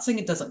 Again, I'm not saying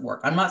it doesn't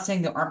work. I'm not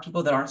saying there aren't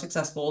people that aren't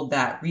successful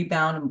that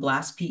rebound and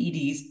blast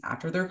PEDs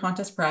after their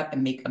contest prep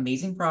and make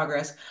amazing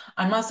progress.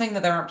 I'm not saying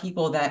that there aren't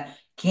people that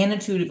can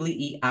intuitively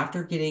eat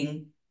after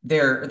getting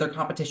their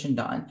competition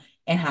done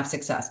and have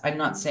success. I'm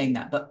not saying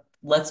that, but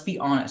let's be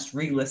honest,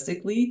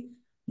 realistically,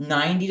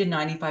 90 to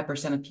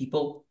 95% of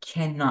people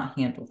cannot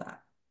handle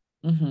that.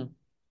 Hmm.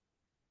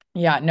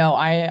 Yeah, no,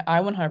 I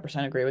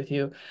 100% agree with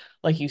you.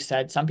 Like you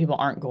said, some people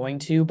aren't going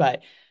to,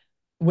 but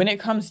when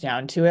it comes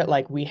down to it,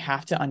 like we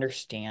have to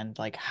understand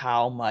like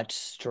how much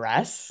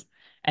stress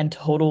and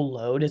total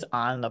load is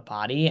on the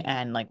body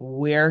and like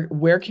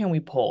where can we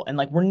pull? And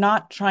like we're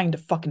not trying to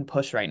fucking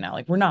push right now.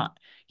 Like we're not,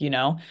 you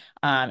know?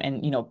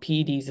 And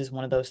PEDs is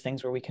one of those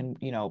things where we can,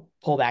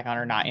 pull back on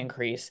or not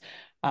increase.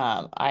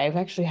 I've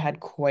actually had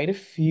quite a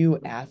few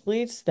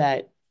athletes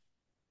that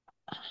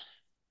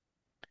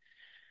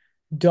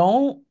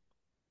don't,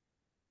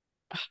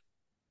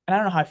 and I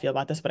don't know how I feel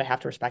about this, but I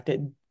have to respect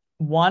it.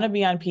 Want to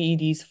be on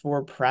PEDs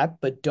for prep,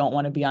 but don't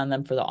want to be on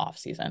them for the off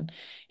season.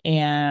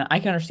 And I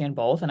can understand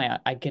both, and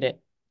I get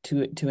it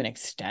to an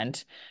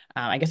extent.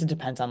 I guess it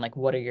depends on like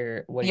what are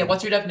Yeah, your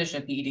what's your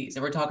definition of PEDs?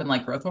 Are we talking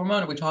like growth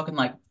hormone? Are we talking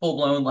like full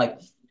blown like like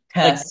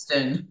test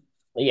and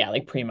yeah,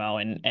 like primo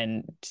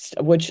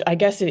which I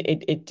guess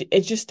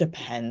it just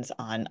depends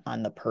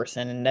on the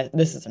person, and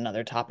this is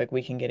another topic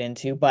we can get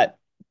into, but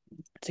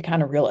to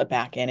kind of reel it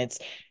back in,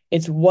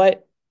 it's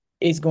what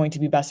is going to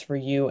be best for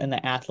you and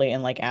the athlete.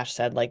 And like Ash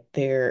said, like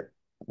there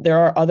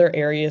are other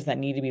areas that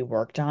need to be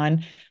worked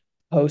on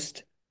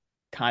post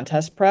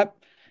contest prep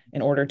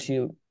in order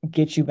to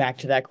get you back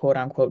to that quote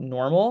unquote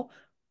normal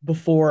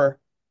before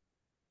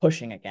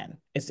pushing again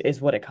is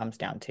what it comes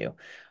down to.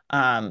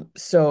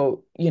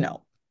 So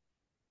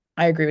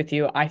I agree with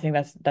you. I think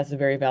that's a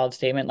very valid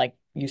statement. Like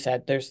you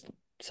said, there's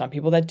some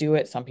people that do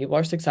it, some people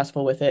are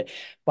successful with it,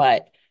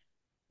 but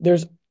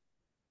there's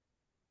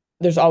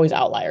there's always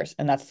outliers,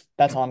 and that's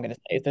all I'm going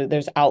to say.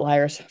 There's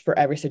outliers for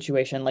every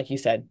situation. Like you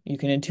said, you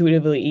can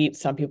intuitively eat.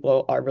 Some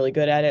people are really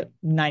good at it.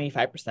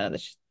 95%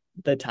 of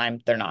the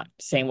time they're not.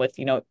 Same with,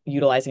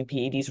 utilizing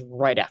PEDs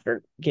right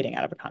after getting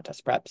out of a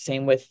contest prep.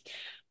 Same with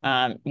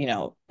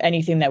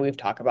anything that we've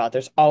talked about.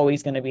 There's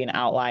always going to be an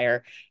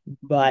outlier,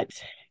 but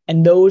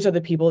and those are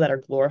the people that are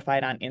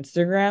glorified on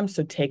Instagram.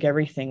 So take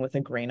everything with a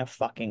grain of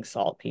fucking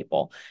salt,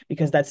 people,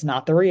 because that's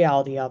not the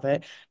reality of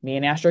it. Me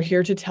and Ash are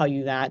here to tell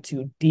you that,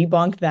 to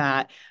debunk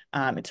that,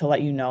 to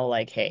let you know,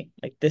 like, hey,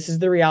 like this is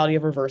the reality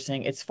of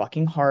reversing. It's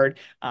fucking hard.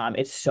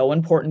 It's so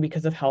important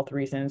because of health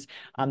reasons.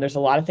 There's a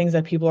lot of things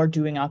that people are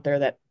doing out there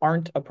that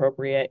aren't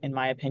appropriate, in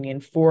my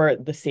opinion, for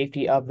the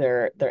safety of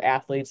their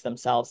athletes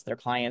themselves, their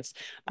clients.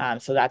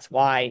 So that's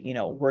why,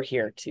 we're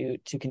here to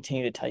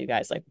continue to tell you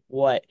guys like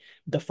what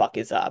the fuck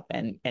is up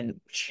and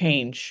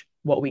change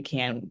what we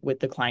can with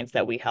the clients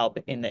that we help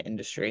in the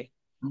industry.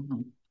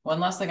 Mhm. One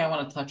last thing I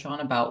want to touch on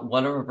about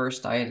what a reverse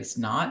diet is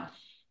not.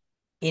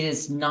 It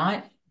is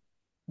not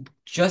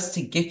just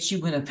to get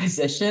you in a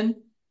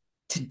position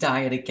to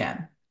diet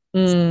again.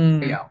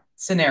 Mm.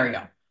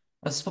 Scenario.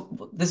 This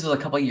was a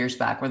couple of years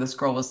back where this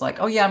girl was like,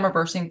 "Oh yeah, I'm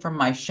reversing from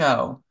my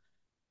show,"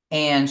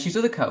 and she's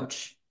with a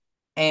coach.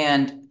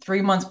 And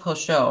 3 months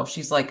post show,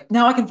 she's like,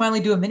 "Now I can finally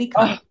do a mini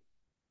cut." Oh,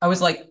 I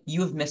was like,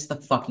 "You have missed the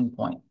fucking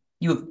point.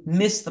 You have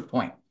missed the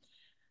point."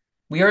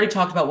 We already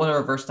talked about what a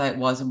reverse diet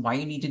was and why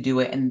you need to do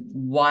it and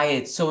why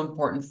it's so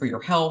important for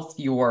your health,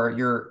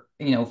 your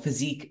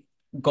physique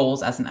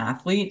goals as an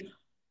athlete.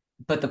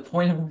 But the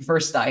point of a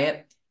reverse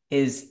diet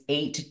is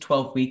 8 to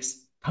 12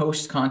 weeks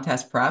post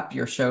contest prep,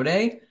 your show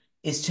day,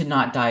 is to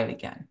not diet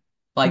again.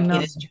 Like it no,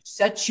 is to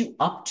set you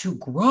up to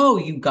grow,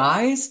 you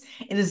guys.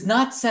 It is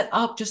not set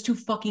up just to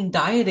fucking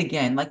diet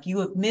again. Like you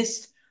have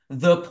missed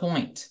the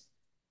point.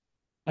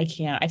 I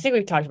can't. I think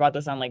we've talked about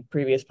this on like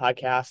previous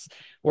podcasts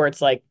where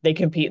it's like they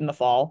compete in the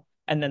fall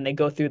and then they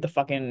go through the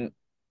fucking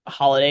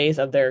holidays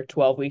of their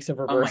 12 weeks of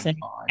Oh my reversing.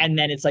 God. And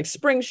then it's like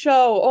spring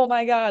show. Oh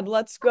my God,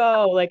 let's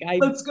go.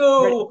 Let's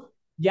go.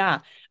 Yeah.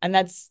 And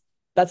that's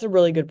a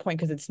really good point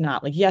because it's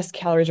not like, yes,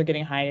 calories are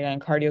getting high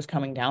and cardio's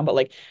coming down, but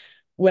like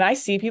when I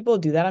see people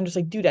do that, I'm just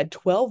like, dude, at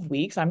 12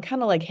 weeks, I'm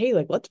kind of like, hey,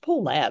 like let's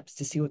pull labs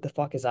to see what the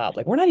fuck is up.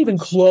 Like we're not even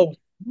close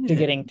to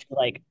getting to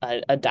like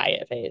a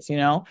diet phase, you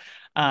know?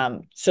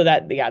 So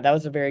that yeah, that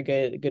was a very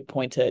good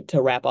point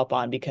to wrap up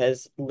on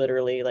because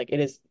literally like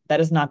that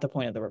is not the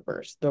point of the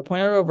reverse. The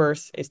point of the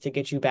reverse is to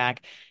get you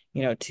back,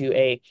 to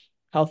a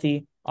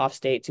healthy off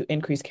state to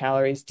increase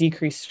calories,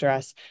 decrease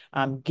stress,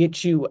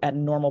 get you at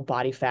normal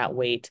body fat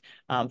weight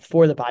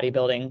for the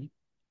bodybuilding.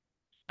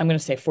 I'm going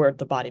to say for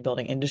the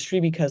bodybuilding industry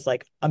because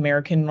like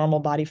American normal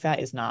body fat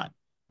is not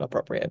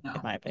appropriate in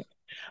No. my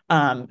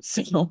opinion.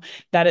 So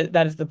that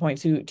is the point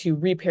to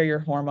repair your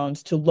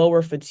hormones, to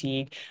lower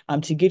fatigue,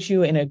 to get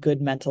you in a good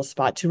mental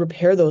spot, to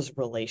repair those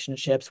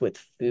relationships with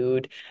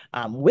food,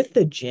 with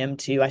the gym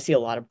too. I see a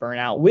lot of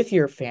burnout with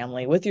your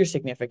family, with your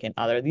significant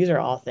other. These are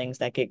all things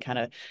that get kind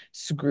of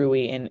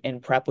screwy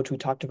in prep, which we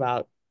talked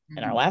about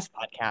in our Mhm. last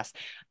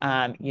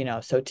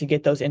podcast. So to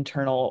get those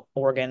internal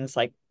organs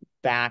like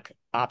back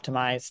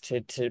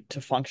optimized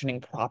to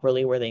functioning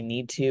properly where they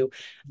need to,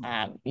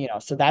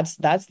 so that's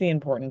the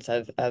importance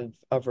of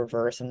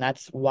reverse, and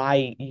that's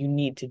why you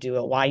need to do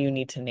it, why you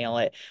need to nail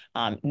it,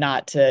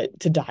 not to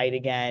diet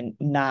again,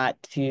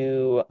 not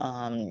to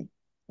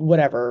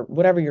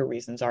whatever your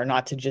reasons are,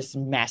 not to just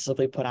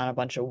massively put on a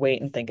bunch of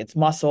weight and think it's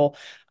muscle.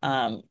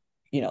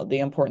 The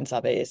importance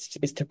of it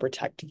is to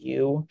protect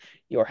you,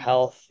 your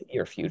health,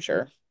 your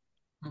future.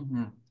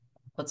 Mhm.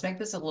 Let's make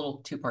this a little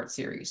two-part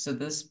series. So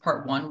this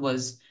part one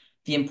was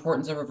the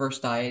importance of reverse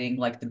dieting,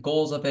 like the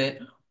goals of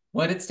it,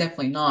 what it's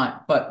definitely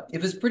not, but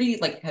it was pretty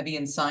like heavy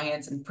in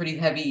science and pretty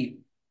heavy,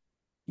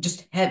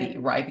 just heavy,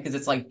 right? Because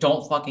it's like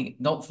don't fuck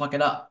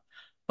it up.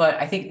 But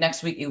I think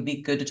next week it would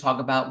be good to talk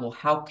about, well,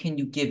 how can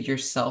you give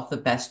yourself the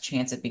best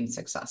chance at being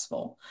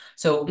successful?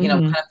 So, Hmm.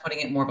 kind of putting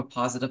it more of a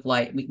positive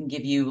light. We can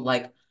give you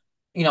like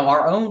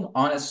our own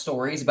honest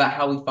stories about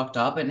how we fucked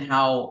up and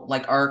how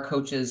like our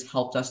coaches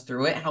helped us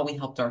through it, how we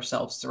helped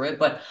ourselves through it.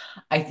 But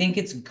I think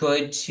it's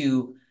good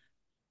to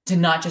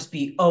not just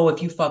be, oh,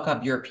 if you fuck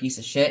up, you're a piece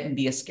of shit and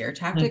be a scare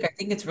tactic. I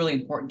think it's really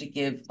important to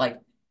give like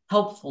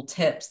helpful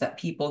tips that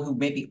people who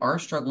maybe are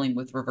struggling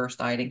with reverse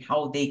dieting,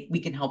 how we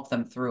can help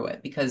them through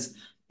it because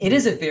it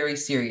is a very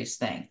serious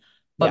thing.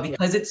 But Yeah.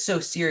 because it's so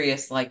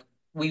serious, like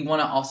we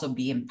want to also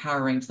be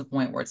empowering to the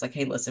point where it's like,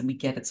 hey, listen, we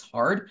get it's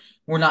hard.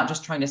 We're not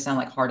just trying to sound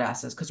like hard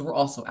asses because we're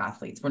also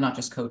athletes. We're not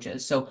just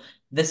coaches. So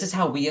this is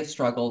how we have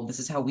struggled. This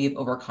is how we have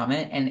overcome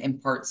it and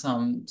impart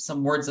some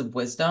words of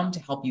wisdom to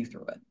help you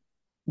through it.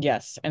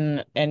 Yes.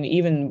 And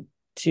even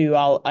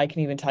I can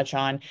even touch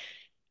on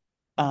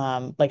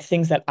like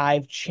things that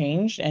I've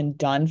changed and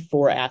done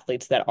for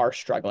athletes that are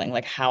struggling,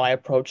 like how I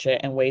approach it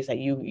and ways that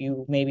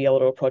you may be able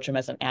to approach them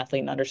as an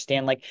athlete and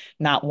understand like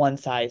not one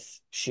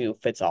size shoe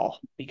fits all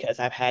because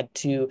I've had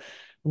to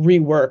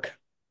rework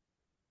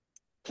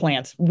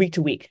plans week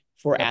to week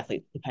for Yep.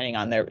 athletes depending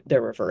on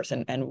their reverse,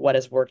 and what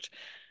has worked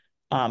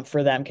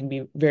for them can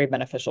be very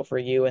beneficial for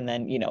you. And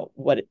then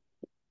what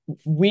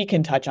we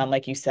can touch on,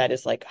 like you said,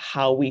 is like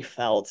how we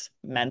felt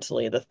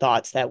mentally, the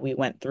thoughts that we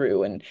went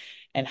through,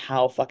 and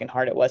how fucking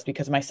hard it was.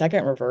 Because my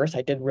second reverse,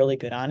 I did really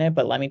good on it,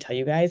 but let me tell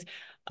you guys,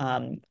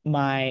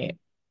 my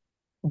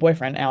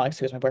boyfriend Alex,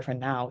 who is my boyfriend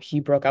now, he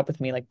broke up with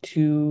me like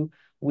 2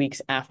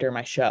 weeks after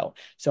my show,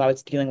 so I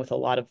was dealing with a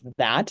lot of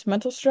that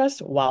mental stress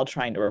while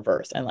trying to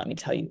reverse, and let me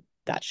tell you,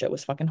 that shit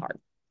was fucking hard.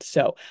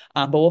 So,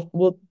 but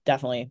we'll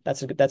definitely,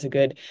 that's a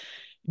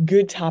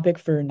good topic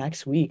for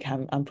next week.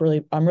 I'm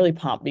really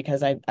pumped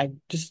because I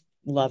just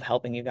love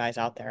helping you guys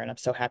out there, and I'm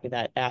so happy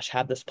that Ash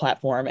had this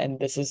platform, and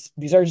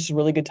these are just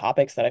really good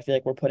topics that I feel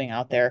like we're putting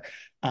out there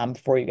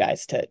for you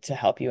guys to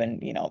help you.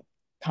 And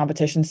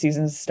competition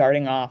season's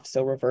starting off,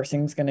 so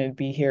reversing is going to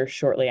be here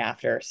shortly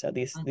after. So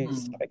these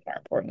Mhm. topics are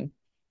important.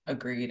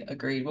 Agreed,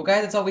 agreed. Well,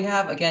 guys, that's all we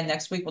have. Again,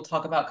 next week we'll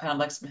talk about kind of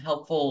like some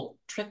helpful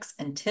tricks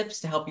and tips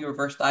to help you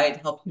reverse diet, to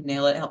help you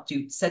nail it, help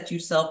you set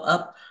yourself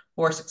up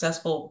for a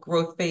successful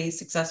growth phase,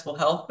 successful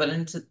health. But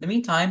into the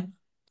meantime,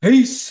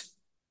 peace.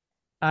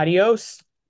 Adios.